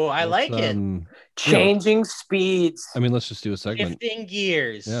 Oh, I like it. Changing speeds. I mean, let's just do a segment. Shifting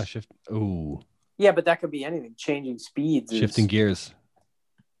gears. Yeah, shift. Ooh, Yeah, but that could be anything. Changing speeds. shifting gears.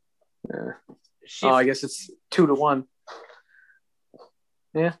 Oh, I guess it's 2 to 1.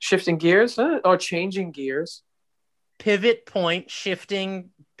 Yeah, shifting gears. Or changing gears. Pivot point, shifting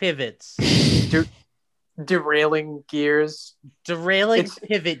pivots. Derailing gears. Derailing It's-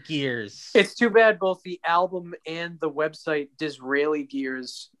 pivot gears. It's too bad both the album and the website Disraeli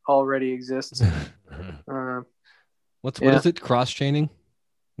Gears already exists. What Yeah. is it? Cross chaining?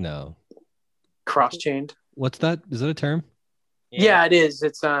 No. Cross-chained. What's that? Is that a term? Yeah, it is.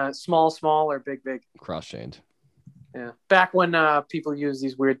 It's small or big. Cross chained. Yeah. Back when people used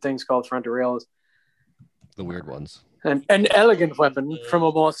these weird things called front derailleurs. The weird ones. An elegant weapon from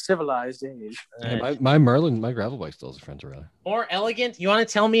a more civilized age. Hey, my Merlin, my gravel bike still has a front derailleur. More elegant. You want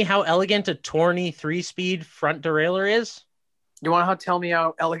to tell me how elegant a Tourney 3-speed front derailleur is? You want to tell me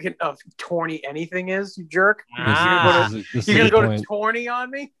how elegant a Tourney anything is, you jerk? Ah. This You're is gonna the go point. to Tourney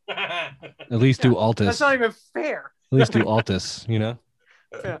on me? At least do Altus. That's not even fair. At least do Altus, you know?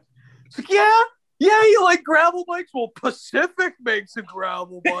 It's like, yeah, you like gravel bikes? Well, Pacific makes a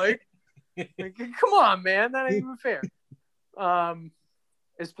gravel bike. Like, come on, man, that ain't even fair.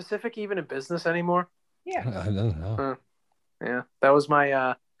 Is Pacific even in business anymore? I don't know. Yeah, that was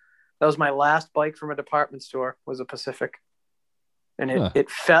my last bike from a department store. Was a Pacific, and it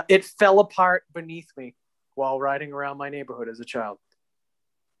fell apart beneath me while riding around my neighborhood as a child.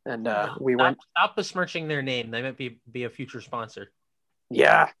 And we went. Stop besmirching their name. They might be a future sponsor.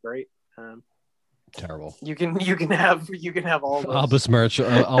 Yeah, great. Terrible. You can have all those. I'll besmirch.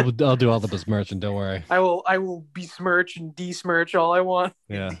 I'll do all the besmirching. Don't worry. I will besmirch and desmirch all I want.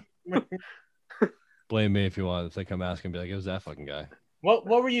 Yeah. Blame me if you want. If they come ask and be like, it was that fucking guy. What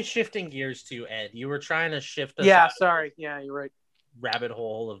were you shifting gears to, Ed? You were trying to shift us Yeah, out of sorry. Yeah, you're right. the rabbit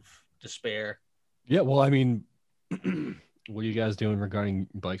hole of despair. Yeah, well, I mean, what are you guys doing regarding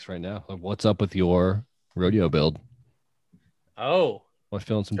bikes right now? Like, what's up with your rodeo build? Oh, What,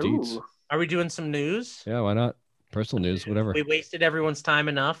 feeling some deets? Ooh. are we doing some news? Yeah, why not? Personal news, whatever. We wasted everyone's time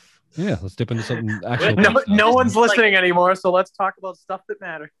enough. Yeah, let's dip into something actual. No, stuff. no one's Like- listening anymore, so let's talk about stuff that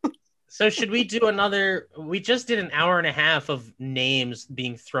matters. So should we do another? We just did an hour and a half of names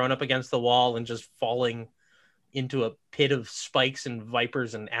being thrown up against the wall and just falling into a pit of spikes and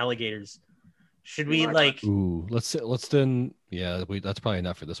vipers and alligators. Should we like? Ooh, let's then. Yeah, that's probably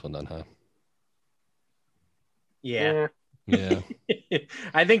enough for this one then, huh? Yeah, Yeah.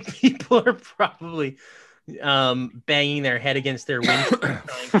 I think people are probably banging their head against their windshield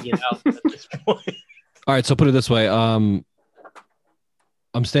trying to get out at this point. All right, so put it this way.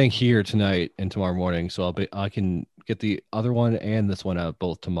 I'm staying here tonight and tomorrow morning, so I can get the other one and this one out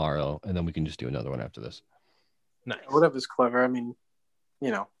both tomorrow, and then we can just do another one after this. Nice. Whatever's clever. I mean,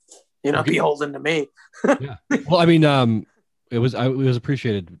 you're not beholden to me. Yeah. Well, I mean, it was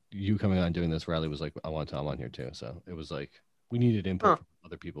appreciated you coming on and doing this. Riley was like, I want Tom on here too, so it was like we needed input from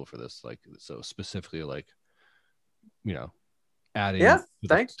other people for this, like so specifically like, adding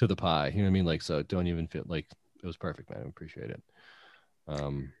thanks. to the pie. You know what I mean? Like, so don't even feel like it was perfect, man. I appreciate it.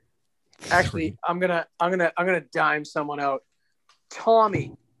 Actually, I'm gonna dime someone out.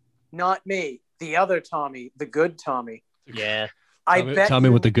 Tommy, not me. The other Tommy, the good Tommy. Yeah. Tell me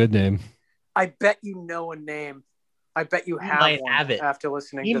with the good name. I bet you know a name. I bet you have might one have it. after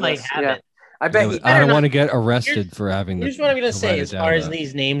listening He to might this. have Yeah. it. I bet I don't want to get arrested for having. Here's what I'm going to say write it as down far as though.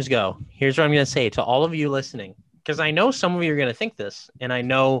 these names go. Here's what I'm going to say to all of you listening, because I know some of you are going to think this, and I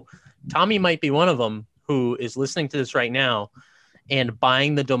know Tommy might be one of them who is listening to this right now and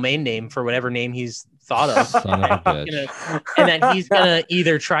buying the domain name for whatever name he's thought of. Son of a bitch. And that he's going to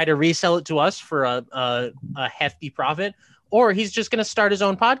either try to resell it to us for a hefty profit, or he's just going to start his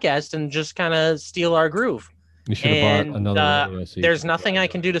own podcast and just kind of steal our groove. You should have bought another radio. So There's nothing I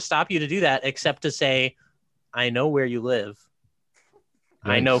can do to stop you to do that except to say, I know where you live.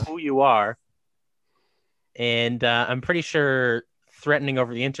 I know who you are. And I'm pretty sure threatening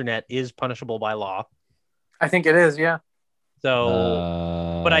over the internet is punishable by law. I think it is, yeah.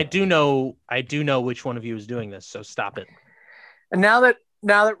 So, but I do know which one of you is doing this. So stop it. And now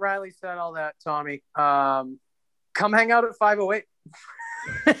that Riley said all that, Tommy, come hang out at 508.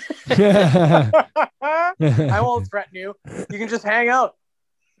 I won't threaten you. You can just hang out.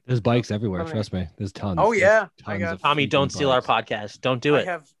 There's bikes everywhere. Trust me. There's tons. Oh yeah, tons of Tommy, don't steal our podcast. Don't do it.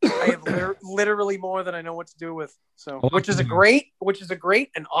 I have literally more than I know what to do with. So, which is a great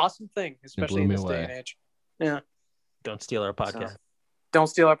and awesome thing, especially in this day and age. Yeah. Don't steal our podcast. So, don't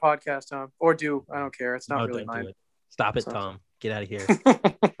steal our podcast, Tom. Or do. I don't care. It's not really mine. Stop it, Tom. Get out of here.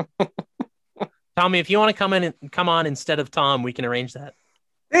 Tommy, if you want to come on instead of Tom, we can arrange that.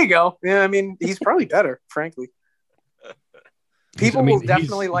 There you go. Yeah, I mean, he's probably better, frankly. People will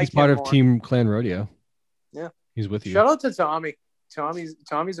definitely like him. He's part of more. Team Clan Rodeo. Yeah. He's with you. Shout out to Tommy. Tommy's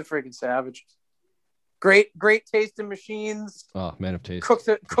a freaking savage. Great taste in machines. Oh, man of taste. Cooks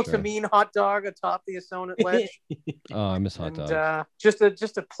a mean hot dog atop the Assonet Ledge. Oh, I miss hot dogs. And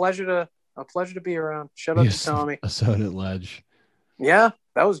just a pleasure to be around. Shout out to Tommy. Assonet Ledge. Yeah,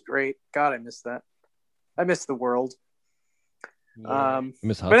 that was great. God, I missed that. I missed the world. Yeah. I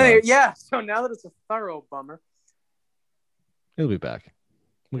miss hot But anyway, dogs. yeah. So now that it's a thorough bummer. He'll be back.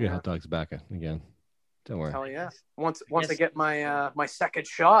 We'll get hot dogs back again. Don't worry. Hell yeah. Once I get my my second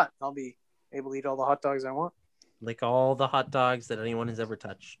shot, I'll be able to eat all the hot dogs I want. Like all the hot dogs that anyone has ever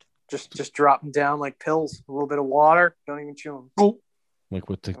touched. Just drop them down like pills. A little bit of water. Don't even chew them. Like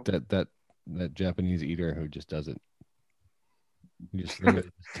what that Japanese eater who just does it. He just literally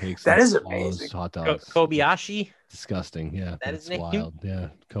takes that is all amazing. those hot dogs. Kobayashi? Disgusting. Yeah. That is that's his name? wild. Yeah.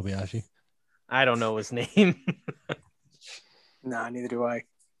 Kobayashi. I don't know his name. Nah, neither do I.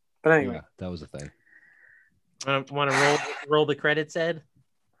 But anyway. Yeah, that was a thing. Want to roll the credits, Ed?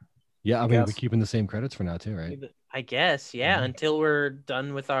 Yeah, I mean, we're keeping the same credits for now too, right? I guess, yeah. Mm-hmm. Until we're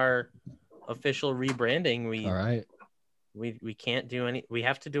done with our official rebranding, all right. We can't do any. We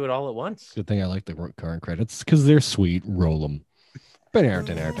have to do it all at once. Good thing I like the current credits because they're sweet. Roll them. That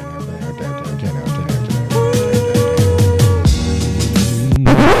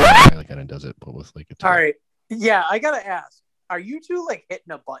kind of does it, but with like a. All right. Yeah, I gotta ask. Are you two like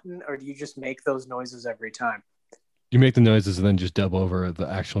hitting a button, or do you just make those noises every time? You make the noises and then just dub over the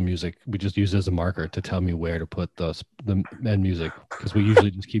actual music. We just use it as a marker to tell me where to put the end music because we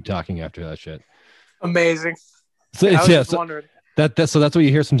usually just keep talking after that shit. Amazing. So I was just wondering. So that's what you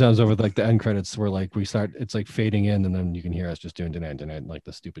hear sometimes over like the end credits where like we start, it's like fading in and then you can hear us just doing tonight like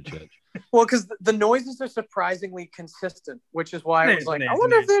the stupid shit. Well, because the noises are surprisingly consistent, which is why I was like, I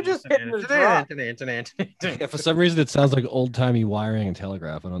wonder if they're just hitting the drop. Yeah, for some reason it sounds like old timey wiring and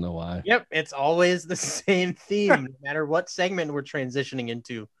telegraph. I don't know why. Yep, it's always the same theme, no matter what segment we're transitioning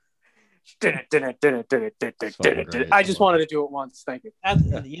into. I just wanted to do it once. Thank you.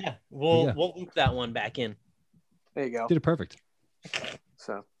 Yeah, we'll loop that one back in. There you go. Did it perfect.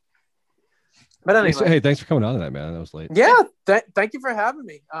 So, but anyway, hey, thanks for coming on tonight, man. That was late. Yeah, thank you for having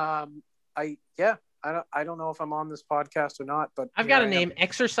me. I don't know if I'm on this podcast or not, but I've got a name: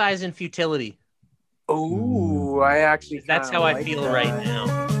 Exercise in Futility. Oh, I actually that's how I feel right now.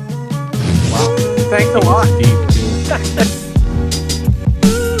 Wow, thanks a lot. Deep.